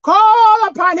 Call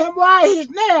upon him while he's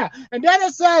near. And then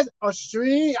it says, a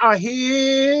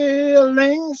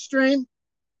healing stream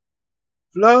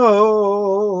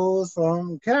flows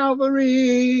from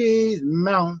Calvary's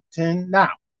mountain.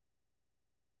 Now,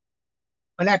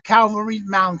 on that Calvary's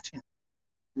mountain,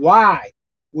 why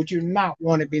would you not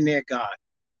want to be near God?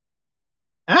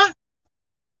 Huh?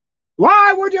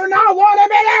 Why would you not want to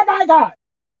be near by God?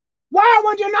 Why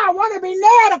would you not want to be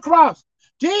near the cross?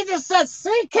 Jesus said,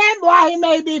 seek him while he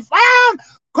may be found.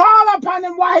 Call upon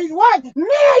him while he's what?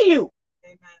 Near you.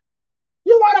 Amen.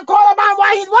 You want to call about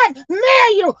why he's what? Near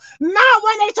you. Not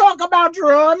when they talk about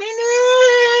draw me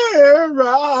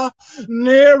nearer,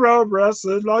 nearer,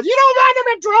 blessed Lord. You don't want him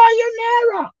to draw you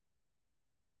nearer.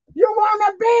 You want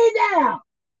to be there.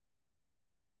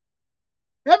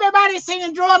 Everybody's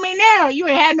singing draw me nearer. You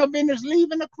ain't had no business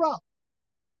leaving the cross.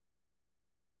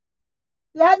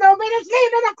 You had no business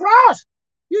leaving the cross.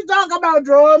 You talk about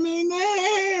draw me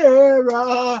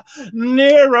nearer,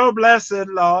 nearer, blessed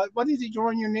Lord. What is he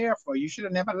drawing you near for? You should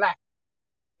have never left.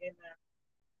 Amen.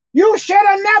 You should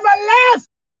have never left.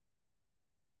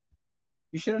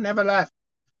 You should have never left.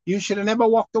 You should have never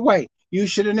walked away. You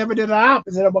should have never did the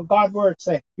opposite of what God's word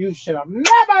said. You should have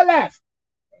never left.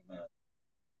 Amen.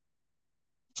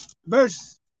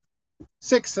 Verse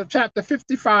 6 of chapter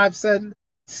 55 said,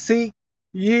 seek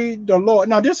ye the Lord.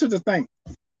 Now this is the thing.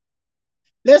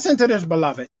 Listen to this,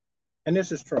 beloved. And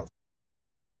this is true.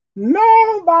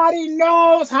 Nobody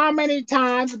knows how many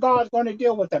times God's going to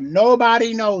deal with them.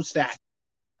 Nobody knows that.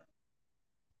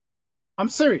 I'm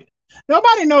serious.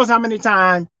 Nobody knows how many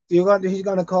times he's going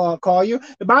to call you.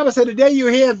 The Bible said the day you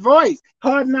hear his voice,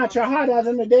 harden not your heart as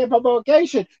in the day of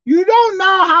provocation. You don't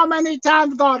know how many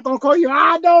times God's going to call you.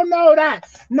 I don't know that.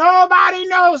 Nobody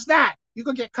knows that. You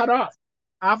could get cut off.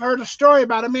 I've heard a story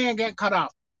about a man getting cut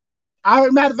off.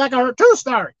 Matter of fact, I heard two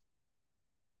stories.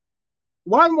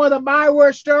 One was a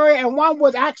byword story, and one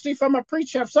was actually from a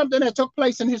preacher of something that took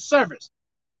place in his service.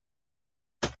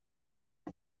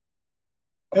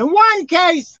 In one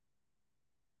case,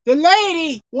 the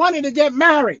lady wanted to get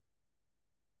married.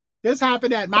 This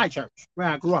happened at my church, where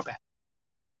I grew up at.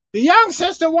 The young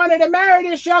sister wanted to marry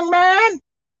this young man.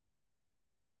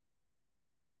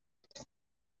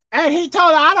 And he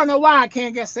told her, I don't know why I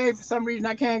can't get saved. For some reason,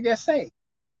 I can't get saved.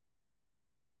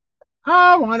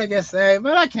 I want to get saved,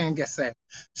 but I can't get saved.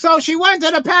 So she went to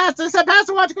the pastor and said,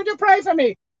 Pastor, could you pray for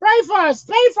me? Pray for us,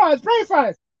 pray for us, pray for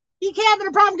us. He can't have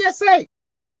a problem get saved.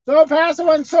 So the pastor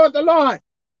went and sought the Lord.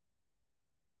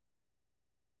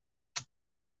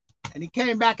 And he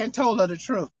came back and told her the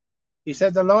truth. He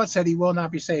said, the Lord said he will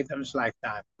not be saved in his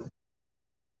lifetime.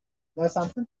 That's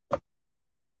something?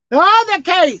 The other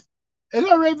case is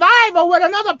a revival with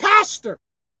another pastor.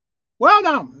 Well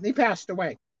known, he passed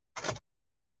away.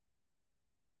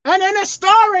 And in a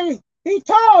story he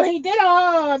did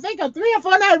I think a 3 or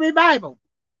 4 night revival.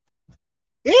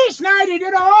 Each night he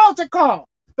did an altar call.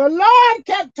 The Lord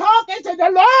kept talking to the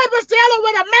Lord was dealing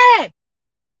with a man.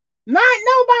 Not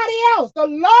nobody else. The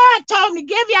Lord told me,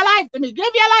 give your life to me.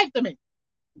 Give your life to me.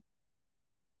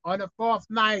 On the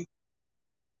 4th night,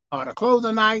 or the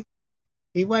closing night,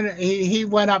 he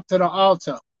went up to the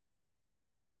altar.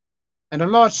 And the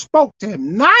Lord spoke to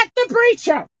him, not the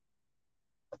preacher.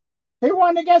 He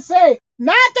wanted to get saved,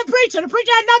 not the preacher. The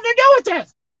preacher had nothing to do with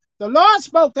this. The Lord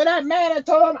spoke to that man and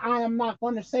told him, I am not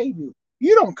going to save you.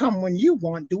 You don't come when you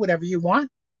want, do whatever you want.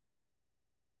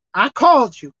 I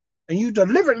called you, and you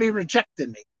deliberately rejected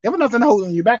me. There was nothing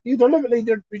holding you back. You deliberately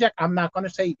reject. I'm not going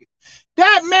to save you.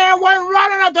 That man went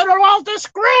running up to the altar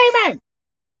screaming.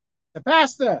 The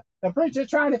pastor, the preacher,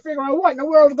 trying to figure out what in the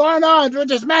world is going on with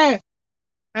this man.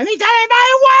 And he told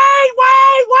everybody,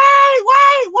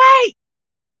 wait.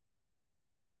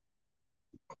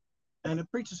 And the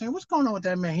preacher said, what's going on with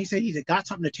that man? He said, he's got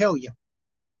something to tell you.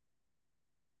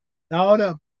 Now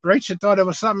the preacher thought it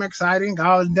was something exciting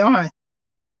God was doing.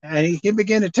 And he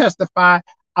began to testify.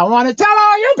 I want to tell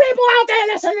all you people out there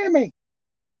listening to me.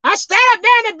 I stayed up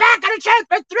there in the back of the church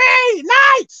for 3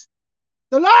 nights.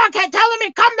 The Lord kept telling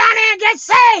me, come down here and get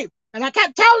saved. And I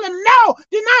kept telling him, no,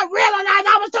 did not realize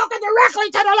I was talking directly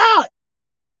to the Lord.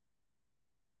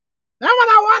 Then when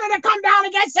I wanted to come down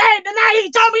and get saved tonight,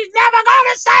 he told me he's never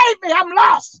going to save me. I'm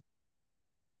lost.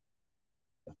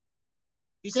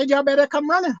 He said, y'all better come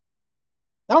running.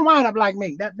 Don't wind up like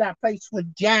me. That place was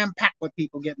jam-packed with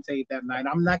people getting saved that night.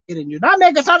 I'm not kidding you. Not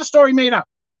making another story made up.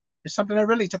 It's something that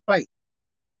really took place.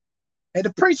 And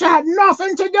the preacher had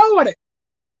nothing to do with it.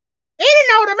 He didn't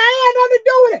know the man had nothing to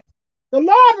do with it. The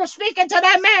Lord was speaking to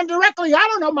that man directly. I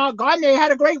don't know about God. They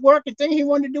had a great work and thing he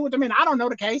wanted to do with the man. I don't know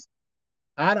the case.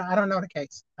 I don't know the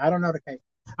case. I don't know the case.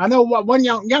 I know what one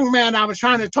young man I was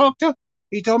trying to talk to,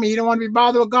 he told me he didn't want to be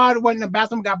bothered with God, went in the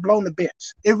bathroom, got blown to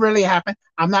bits. It really happened.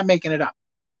 I'm not making it up.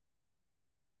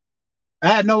 I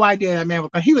had no idea that man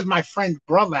was, he was my friend's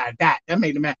brother at that. That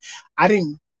made him mad. I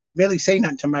didn't really say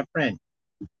nothing to my friend.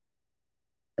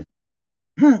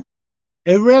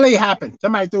 It really happened.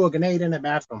 Somebody threw a grenade in the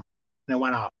bathroom and it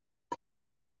went off.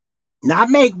 Not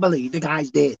make-believe, the guy's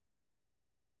dead.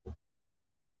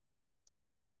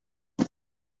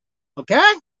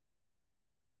 Okay?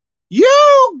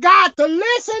 You got to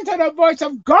listen to the voice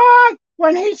of God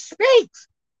when he speaks.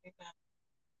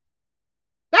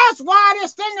 That's why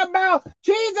this thing about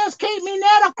Jesus keep me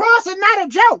near the cross is not a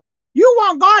joke. You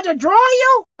want God to draw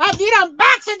you? After you done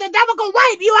backslid, the devil can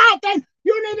wipe you out, then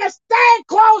you need to stay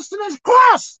close to this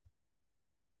cross.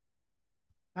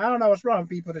 I don't know what's wrong with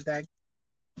people today.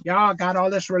 Y'all got all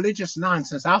this religious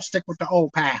nonsense. I'll stick with the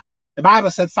old path. The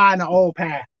Bible said find the old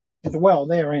path and dwell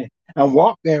therein and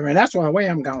walk therein. That's the way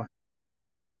I'm going.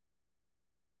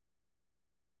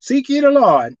 Seek ye the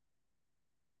Lord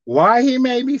while he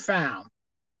may be found.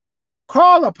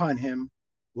 Call upon him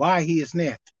while he is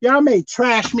near. Y'all may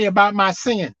trash me about my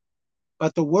singing,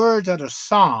 but the words of the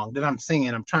song that I'm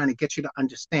singing, I'm trying to get you to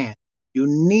understand. You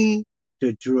need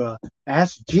to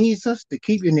ask Jesus to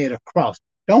keep you near the cross.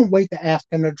 Don't wait to ask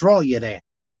him to draw you there.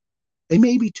 It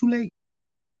may be too late.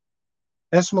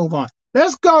 Let's move on.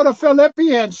 Let's go to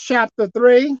Philippians chapter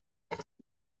 3.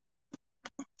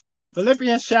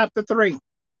 Philippians chapter 3.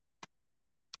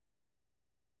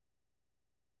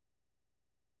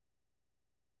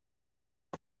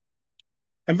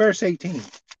 And verse 18.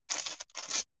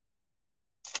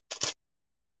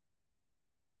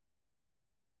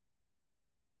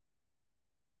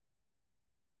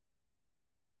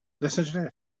 Listen to this.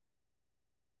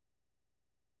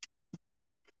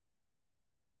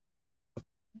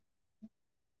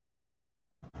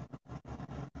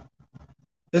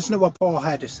 Listen to what Paul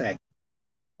had to say.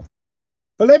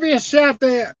 Philippians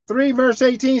chapter 3, verse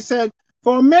 18 said,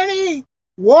 For many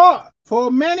walk,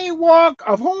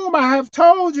 of whom I have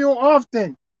told you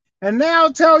often, and now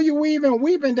tell you even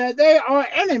weeping, that they are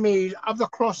enemies of the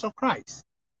cross of Christ.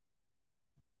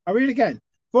 I'll read it again.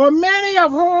 For many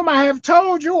of whom I have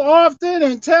told you often,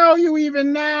 and tell you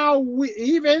even now,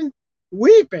 even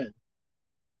weeping,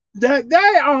 that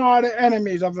they are the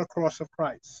enemies of the cross of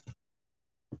Christ.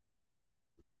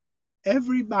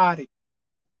 Everybody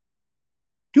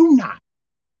do not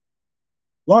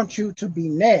want you to be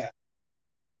near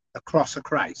the cross of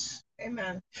Christ.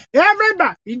 Amen.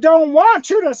 Everybody don't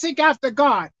want you to seek after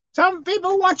God. Some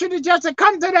people want you to just to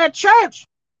come to their church,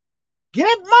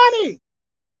 get money,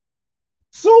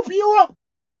 soup you up,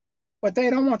 but they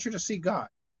don't want you to see God,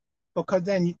 because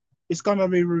then it's going to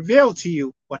be revealed to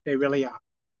you what they really are.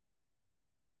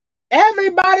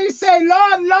 Everybody say,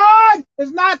 Lord, Lord,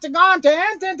 is not going to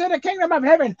enter into the kingdom of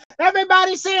heaven.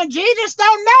 Everybody saying Jesus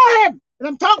don't know him. And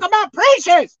I'm talking about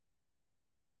preachers.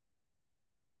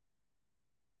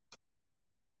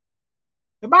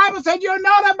 The Bible said you'll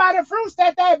know them by the fruits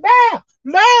that they bear.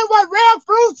 Learn what real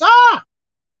fruits are.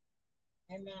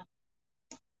 Amen.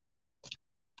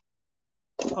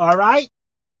 All right?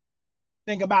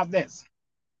 Think about this.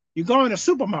 You go in a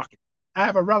supermarket. I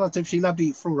have a relative, she loved to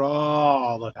eat fruit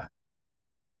all the time.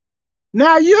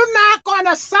 Now, you're not going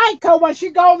to psych her when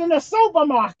she goes in the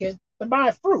supermarket to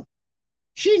buy fruit.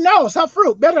 She knows her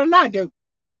fruit better than I do.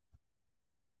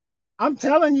 I'm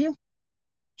telling you.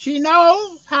 She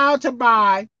knows how to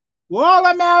buy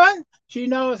watermelon. She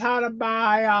knows how to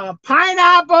buy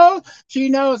pineapple. She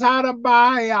knows how to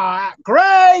buy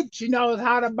grapes. She knows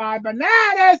how to buy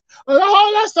bananas. A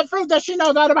whole list of fruit that she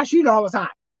knows how to buy. She knows all the time.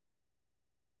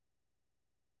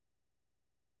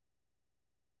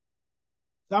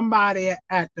 Somebody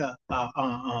at the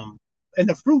in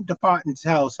the fruit department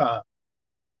tells her,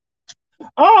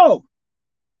 "Oh,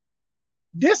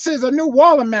 this is a new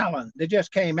watermelon that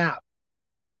just came out."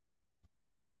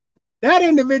 That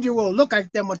individual will look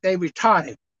at them what they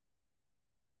retarded.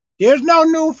 There's no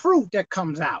new fruit that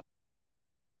comes out.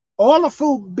 All the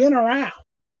fruit been around.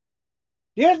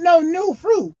 There's no new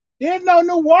fruit. There's no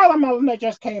new watermelon that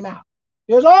just came out.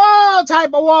 There's all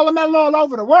type of watermelon all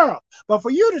over the world. But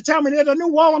for you to tell me there's a new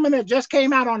watermelon that just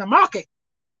came out on the market,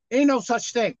 ain't no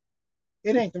such thing.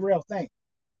 It ain't the real thing.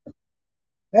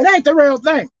 It ain't the real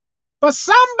thing. But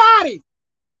somebody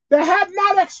that have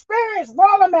not experienced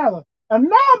watermelon and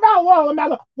know about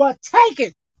watermelon will take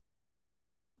it.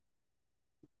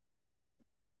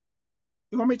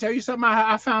 You want me to tell you something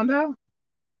I found out?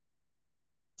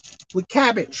 With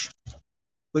cabbage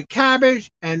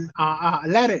and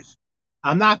lettuce.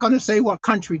 I'm not going to say what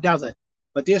country does it,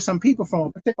 but there's some people from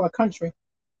a particular country.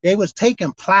 They was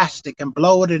taking plastic and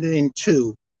blowing it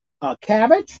into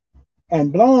cabbage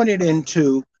and blowing it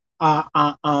into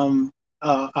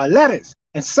lettuce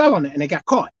and selling it, and they got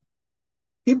caught.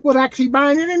 People were actually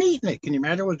buying it and eating it. Can you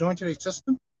imagine what it was doing to their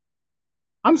system?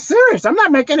 I'm serious. I'm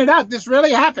not making it up. This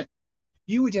really happened.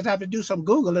 You would just have to do some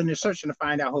Googling and searching to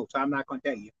find out who. So I'm not going to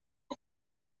tell you.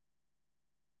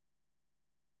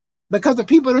 Because the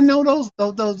people didn't know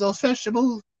those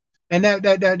vegetables, and that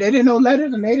they didn't know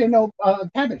lettuce and they didn't know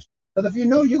cabbage. Because if you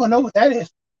know, you're gonna know what that is.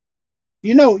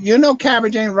 You know,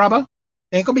 cabbage ain't rubber.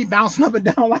 It ain't gonna be bouncing up and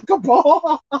down like a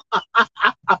ball.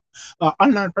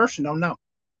 Unlearned person don't know.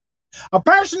 A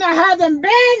person that hasn't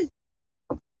been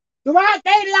throughout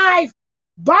their life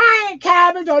buying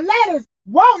cabbage or lettuce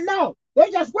won't know. They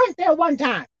just went there one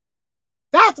time.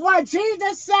 That's what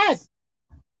Jesus says.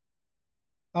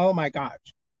 Oh my gosh.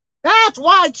 That's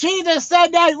why Jesus said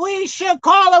that we should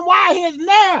call him while he's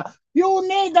near. You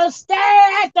need to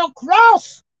stay at the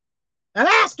cross and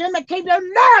ask him to keep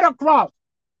you near the cross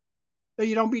so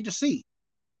you don't be deceived.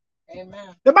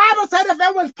 Amen. The Bible said if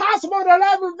it was possible that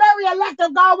every very elect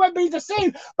of God would be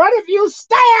deceived, but if you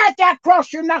stay at that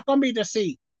cross, you're not going to be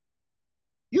deceived.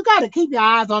 You got to keep your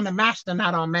eyes on the master,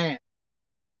 not on man.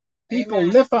 People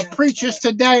lift up preachers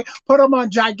today, put them on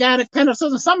gigantic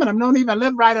pedestals, and some of them don't even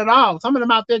live right at all. Some of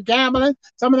them out there gambling.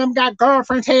 Some of them got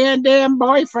girlfriends here and damn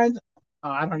boyfriends. Oh,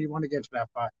 I don't even want to get to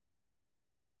that part.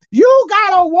 You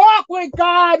got to walk with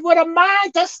God with a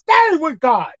mind to stay with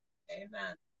God.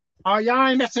 Amen. Oh, y'all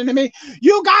ain't listening to me.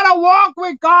 You got to walk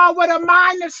with God with a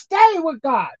mind to stay with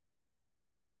God.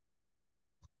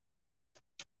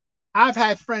 I've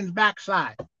had friends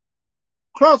backslide.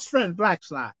 Close friends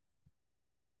backslide.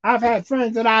 I've had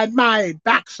friends that I admired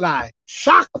backslide.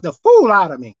 Shocked the fool out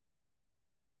of me.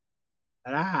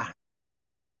 But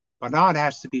Bernard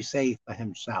has to be saved for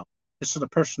himself. This is a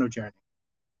personal journey.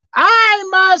 I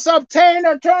must obtain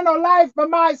eternal life for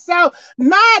myself,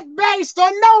 not based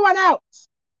on no one else.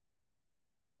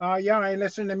 Oh, y'all ain't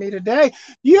listening to me today.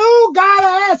 You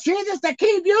gotta ask Jesus to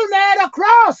keep you near the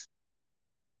cross.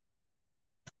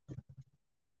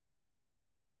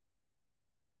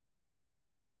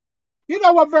 You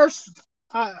know what verse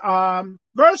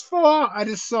 4 of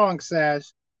this song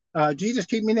says? Jesus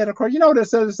keep me near the cross. You know what it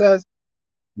says? It says,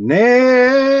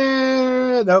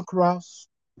 near the cross,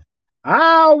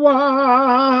 I'll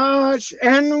watch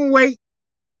and wait,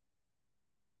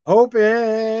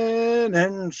 hoping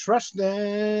and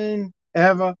trusting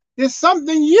ever. It's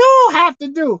something you have to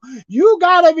do. You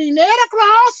got to be near the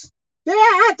cross,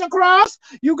 there at the cross.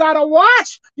 You got to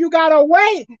watch. You got to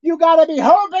wait. You got to be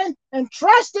hoping and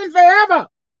trusting forever.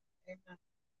 Amen.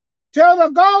 Till the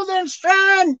golden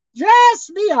strand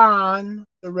just beyond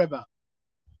the river.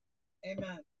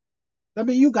 Amen. That's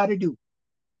what you got to do.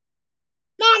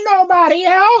 Not nobody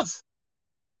else.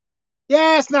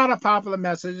 Yeah, it's not a popular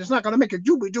message. It's not going to make it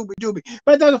jooby.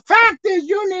 But the fact is,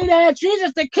 you need to ask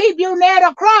Jesus to keep you near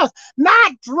the cross,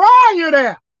 not draw you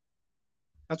there.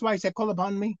 That's why he said, call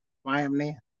upon me, for I am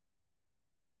near.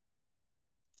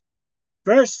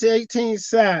 Verse 18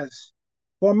 says,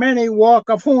 for many walk,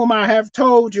 of whom I have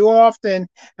told you often,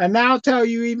 and now tell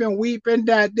you even weeping,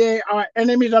 that they are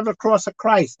enemies of the cross of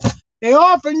Christ. They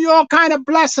offer you all kind of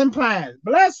blessing plans.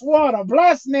 Blessed water,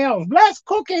 blessed nails, blessed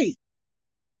cookies.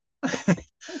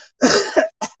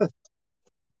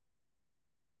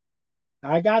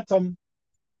 I got some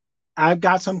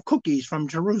cookies from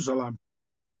Jerusalem.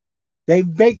 They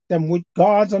baked them with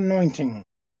God's anointing.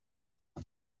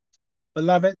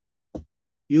 Beloved,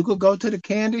 you could go to the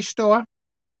candy store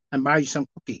and buy you some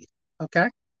cookies,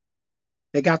 okay?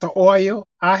 They got the oil.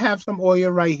 I have some oil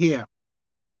right here.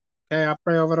 Okay, I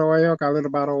pray over the oil. Got a little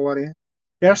bottle of water.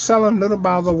 They're selling little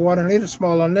bottles of water, a little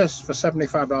small on this, for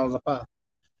 $75 a pop.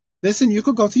 Listen, you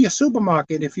could go to your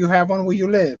supermarket if you have one where you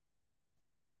live.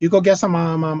 You go get some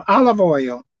olive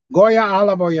oil, Goya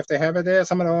olive oil if they have it there,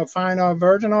 some of the fine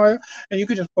virgin oil, and you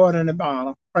could just pour it in the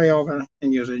bottle, pray over it,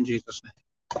 and use it in Jesus' name.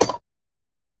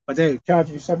 But they charge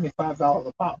you $75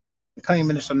 a pop,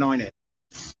 claiming it's anointed.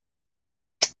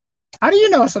 How do you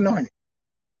know it's anointed?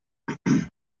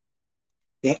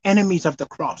 They're enemies of the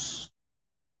cross.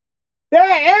 They're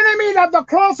enemies of the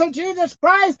cross of Jesus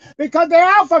Christ because they're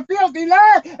out for filthy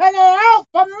love and they're out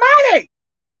for money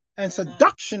and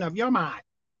seduction of your mind.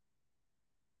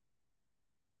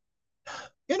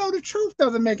 You know, the truth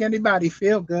doesn't make anybody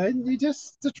feel good. It's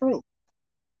just the truth.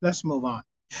 Let's move on.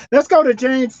 Let's go to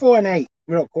James 4 and 8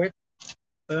 real quick.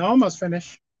 We're almost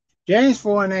finished. James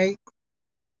 4 and 8.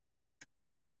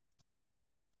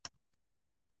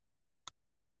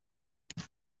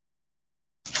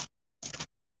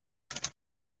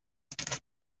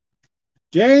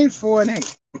 James 4 and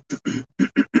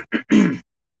 8.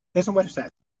 Listen what it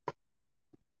says.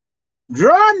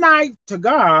 Draw nigh to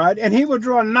God, and he will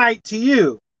draw nigh to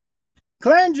you.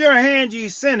 Cleanse your hands, ye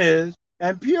sinners,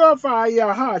 and purify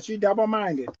your hearts, ye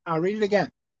double-minded. I'll read it again.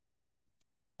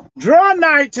 Draw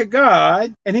nigh to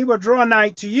God, and he will draw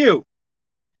nigh to you.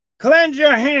 Cleanse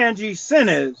your hands, ye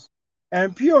sinners,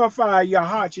 and purify your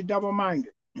hearts, ye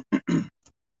double-minded.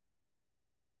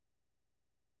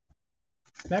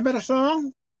 Remember the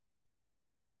song?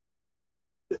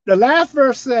 The last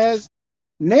verse says,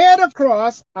 near the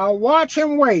cross, I'll watch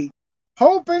and wait,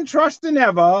 hope and trust in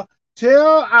ever,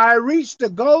 till I reach the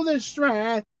golden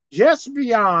strand just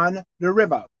beyond the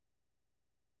river.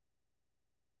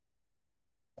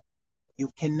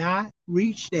 You cannot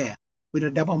reach there with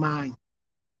a double mind.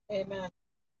 Amen.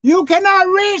 You cannot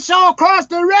reach all across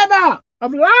the river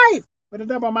of life with a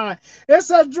double mind. It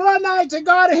says, draw nigh to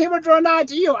God and he will draw nigh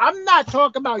to you. I'm not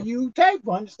talking about you take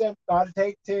one step, gotta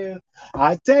take two.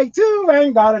 I take two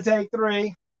and gotta take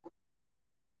three.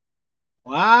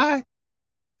 Why?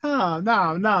 Oh,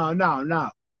 no.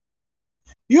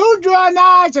 You draw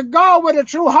nigh to God with a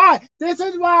true heart. This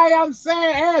is why I'm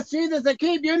saying, ask Jesus to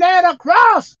keep you near the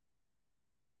cross.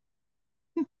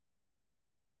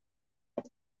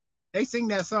 They sing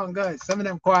that song good. Some of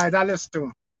them choirs, I listen to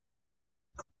them.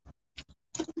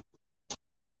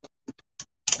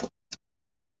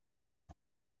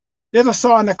 There's a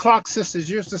song the Clark sisters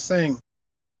used to sing.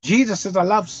 Jesus is a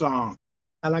love song.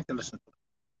 I like to listen to it.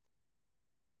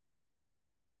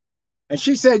 And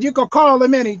she said, you could call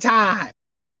him anytime.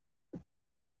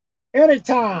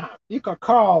 Anytime. You could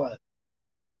call it.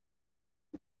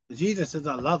 Jesus is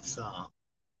a love song.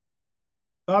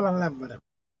 Fall in love with him.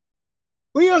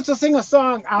 We used to sing a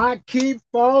song, I keep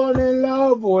falling in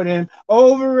love with him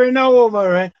over and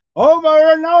over and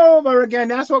over and over again.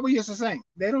 That's what we used to sing.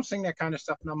 They don't sing that kind of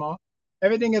stuff no more.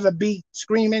 Everything is a beat,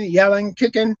 screaming, yelling,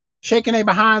 kicking, shaking their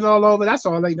behinds all over. That's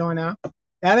all they doing now.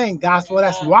 That ain't gospel.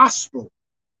 That's waspel.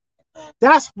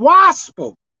 That's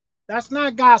waspel. That's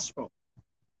not gospel.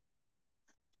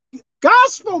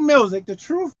 Gospel music, the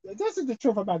truth, this is the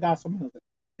truth about gospel music.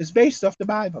 It's based off the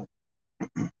Bible.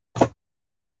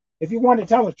 If you want to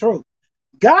tell the truth,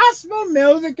 gospel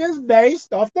music is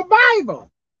based off the Bible.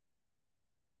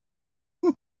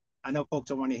 I know folks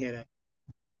don't want to hear that.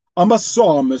 I'm a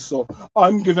psalmist, so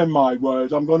I'm giving my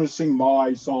words. I'm going to sing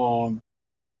my song.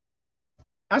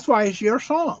 That's why it's your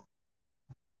song.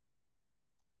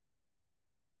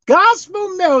 Gospel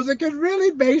music is really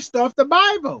based off the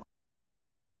Bible.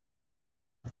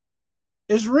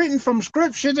 It's written from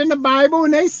scriptures in the Bible,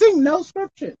 and they sing no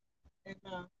scriptures.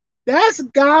 That's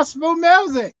gospel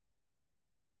music.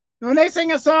 When they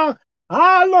sing a song,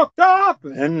 I looked up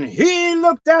and he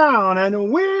looked down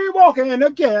and we walking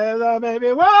together,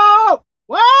 baby. Whoa,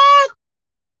 what?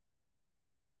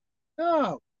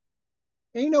 No.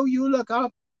 Ain't no you look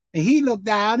up and he looked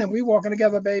down and we walking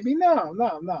together, baby. No.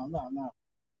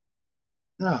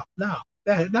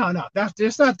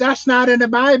 That's not in the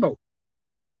Bible.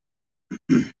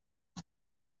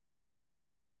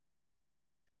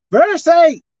 Verse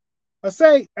 8.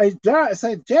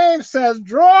 James says,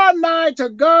 draw nigh to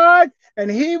God,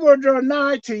 and he will draw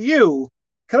nigh to you.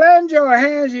 Cleanse your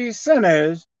hands, ye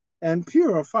sinners, and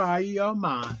purify your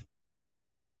mind.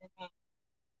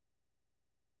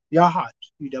 Your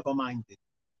hearts, you double-minded.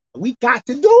 We got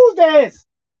to do this.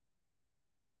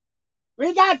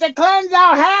 We got to cleanse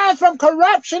our hands from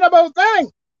corruptionable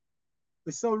things.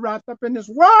 We're so wrapped up in this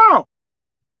world.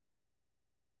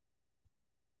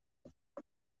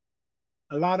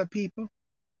 A lot of people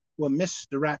will miss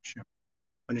the rapture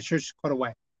when the church is put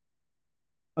away.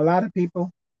 A lot of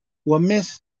people will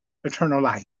miss eternal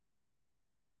life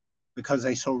because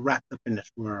they're so wrapped up in this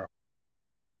world.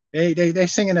 They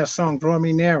singing that song, Draw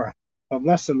Me Nearer, of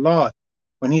Blessed Lord,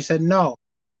 when he said, no,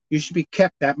 you should be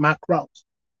kept at my cross.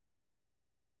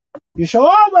 You should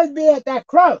always be at that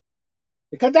cross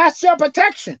because that's your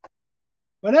protection.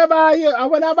 Whenever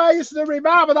I used to read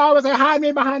Bible, I always say, hide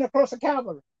me behind the cross of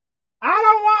Calvary. I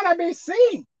don't want to be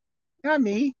seen. Not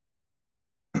me.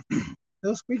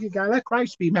 Those squeaky guys, let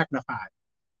Christ be magnified.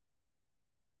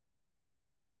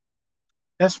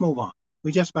 Let's move on.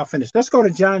 We just about finished. Let's go to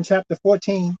John chapter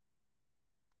 14.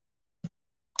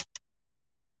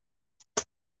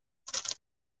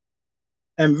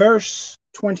 And verse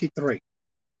 23.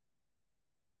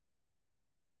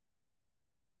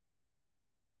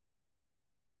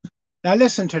 Now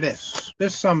listen to this.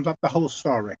 This sums up the whole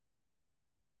story.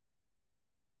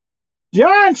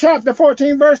 John chapter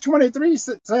 14, verse 23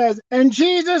 says, and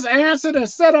Jesus answered and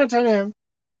said unto him,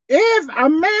 if a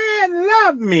man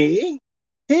love me,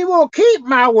 he will keep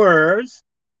my words,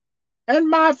 and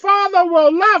my Father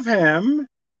will love him,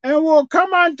 and will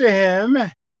come unto him,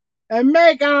 and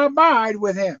make our abide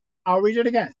with him. I'll read it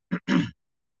again.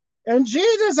 And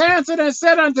Jesus answered and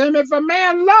said unto him, if a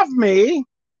man love me,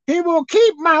 he will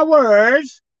keep my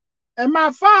words, and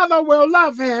my Father will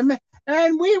love him,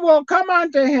 and we will come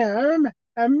unto him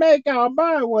and make our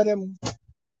abide with him.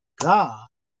 God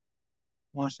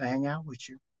wants to hang out with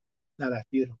you. Now that's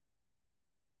beautiful.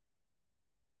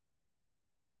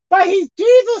 But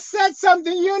Jesus said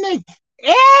something unique.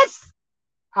 If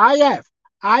a man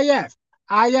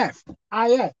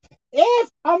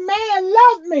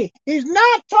loved me, he's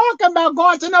not talking about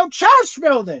going to no church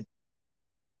building.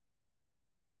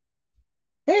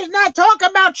 He's not talking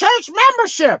about church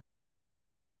membership.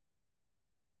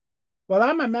 Well,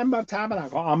 I'm a member of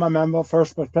Tabernacle. I'm a member of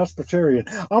First Presbyterian.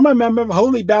 I'm a member of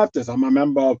Holy Baptist. I'm a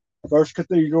member of First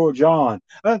Cathedral of John.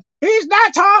 He's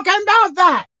not talking about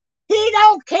that. He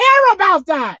don't care about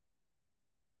that.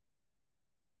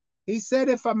 He said,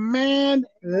 if a man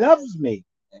loves me,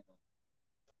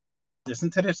 listen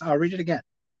to this, I'll read it again.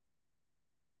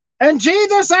 And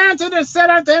Jesus answered and said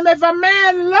unto him, if a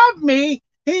man love me,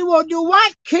 he will do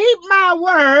what? Keep my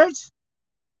words,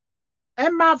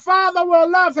 and my Father will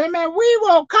love him, and we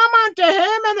will come unto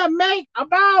him and make a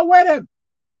vow with him.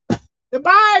 The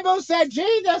Bible said,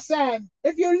 Jesus said,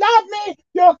 if you love me,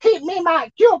 you'll keep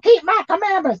my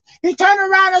commandments. He turned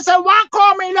around and said, why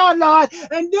call me Lord, Lord,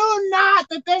 and do not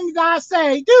the things I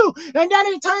say, do. And then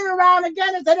he turned around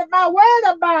again and said, if my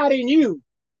word abide in you.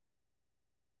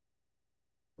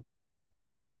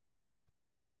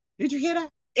 Did you hear that?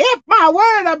 If my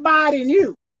word abide in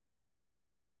you.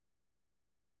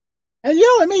 And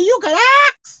you and me, you can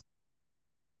ask.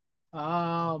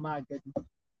 Oh my goodness.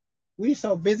 We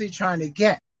so busy trying to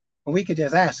get, and we could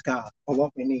just ask God for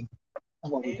what we need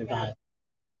and what we desire.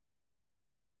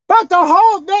 But the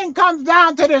whole thing comes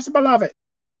down to this, beloved.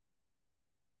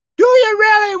 Do you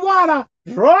really want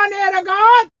to draw near to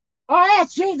God, or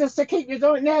ask Jesus to keep you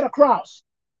near the cross?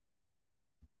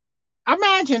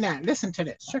 Imagine that. Listen to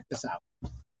this. Check this out.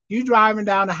 You driving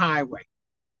down the highway,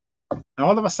 and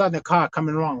all of a sudden a car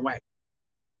coming the wrong way.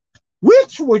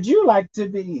 Which would you like to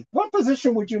be in? What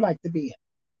position would you like to be in?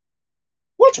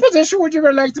 Which position would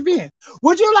you like to be in?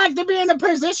 Would you like to be in the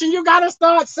position you got to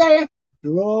start saying,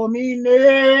 draw me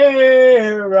nearer,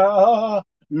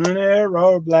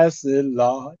 nearer, blessed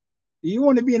Lord? Do you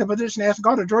want to be in a position to ask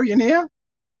God to draw you near?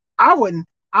 I wouldn't.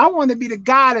 I want to be the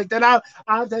guy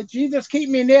that Jesus keep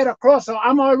me near the cross, so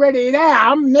I'm already there.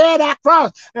 I'm near that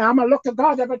cross, and I'm going to look to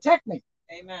God to protect me.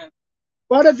 Amen.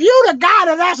 But if you're the guy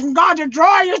that's asking God to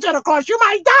draw you to the cross, you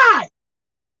might die.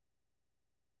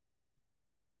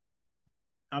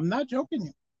 I'm not joking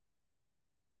you.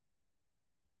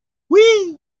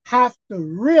 We have to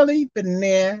really be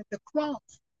near the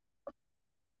cross.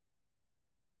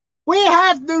 We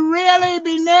have to really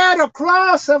be near the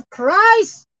cross of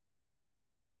Christ.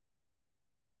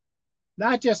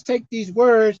 Not just take these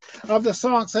words of the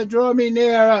song, say, draw me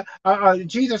near,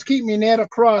 Jesus keep me near the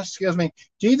cross, excuse me.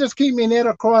 Jesus keep me near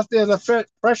the cross. There's a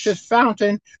precious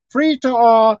fountain, free to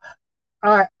all.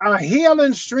 A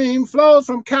healing stream flows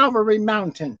from Calvary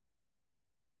Mountain.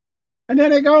 And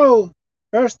then it goes,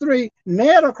 verse 3,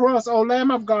 near the cross, O Lamb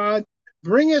of God,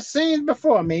 bring his sins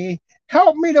before me.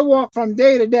 Help me to walk from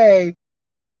day to day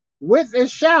with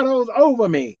its shadows over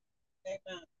me.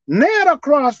 Amen. Near the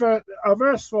cross,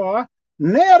 verse 4,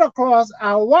 near the cross,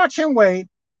 I'll watch and wait,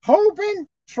 hoping,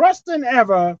 trusting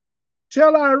ever,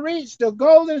 till I reach the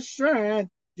golden strand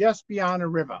just beyond the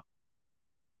river.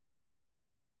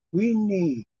 We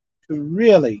need to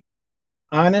really,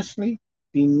 honestly,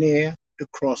 be near the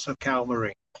cross of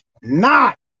Calvary.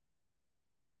 Not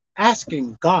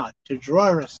asking God to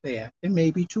draw us there. It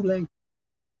may be too late.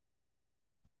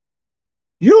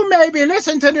 You may be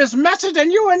listening to this message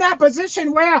and you're in that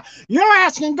position where you're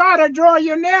asking God to draw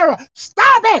you nearer.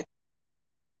 Stop it!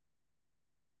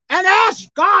 And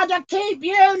ask God to keep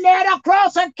you near the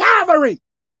cross of Calvary.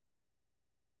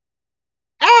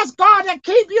 Ask God to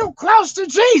keep you close to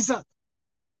Jesus.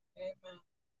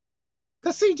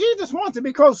 Because see, Jesus wants to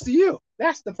be close to you.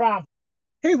 That's the problem.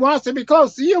 He wants to be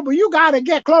close to you, but you got to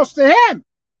get close to him.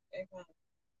 Amen.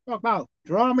 Talk about,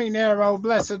 draw me near, oh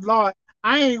blessed Lord.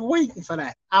 I ain't waiting for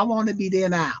that. I want to be there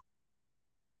now.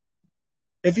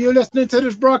 If you're listening to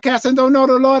this broadcast and don't know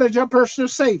the Lord as your personal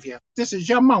Savior, this is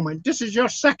your moment. This is your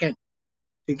second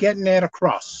to get near the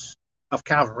cross of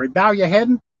Calvary. Bow your head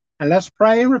and let's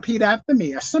pray and repeat after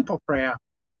me. A simple prayer.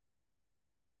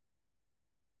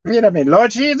 Repeat after me.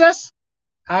 Lord Jesus,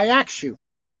 I ask you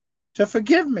to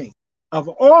forgive me of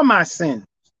all my sins.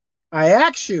 I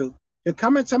ask you to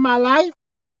come into my life,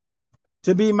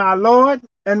 to be my Lord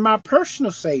and my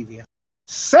personal Savior.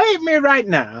 Save me right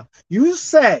now. You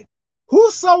said,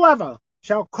 whosoever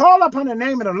shall call upon the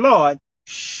name of the Lord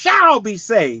shall be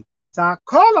saved. So I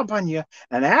call upon you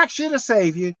and ask you to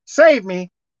save me,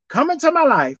 come into my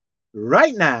life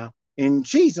right now in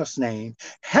Jesus' name.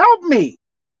 Help me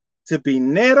to be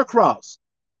near the cross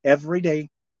every day,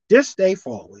 this day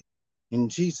forward. In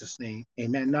Jesus' name,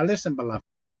 amen. Now listen, beloved,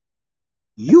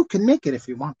 you can make it if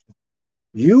you want to.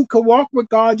 You could walk with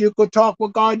God, you could talk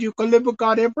with God, you could live with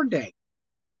God every day.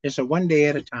 It's a one day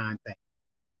at a time thing.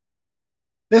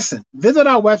 Listen, visit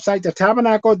our website, the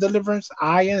Tabernacle Deliverance,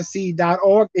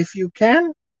 inc.org. If you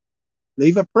can,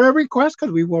 leave a prayer request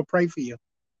because we will pray for you.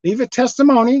 leave a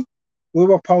testimony. We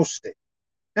will post it.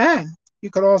 And you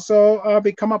could also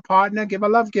become a partner, give a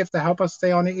love gift to help us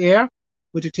stay on the air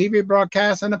with the TV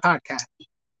broadcast and the podcast.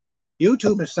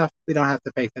 YouTube and stuff, we don't have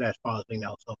to pay for that as far as we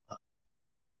know so far.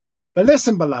 But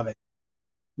listen, beloved,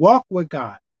 walk with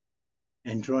God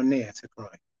and draw near to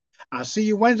Christ. I'll see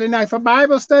you Wednesday night for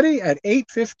Bible study at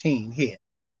 8:15 here.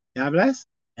 God bless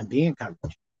and be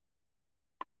encouraged.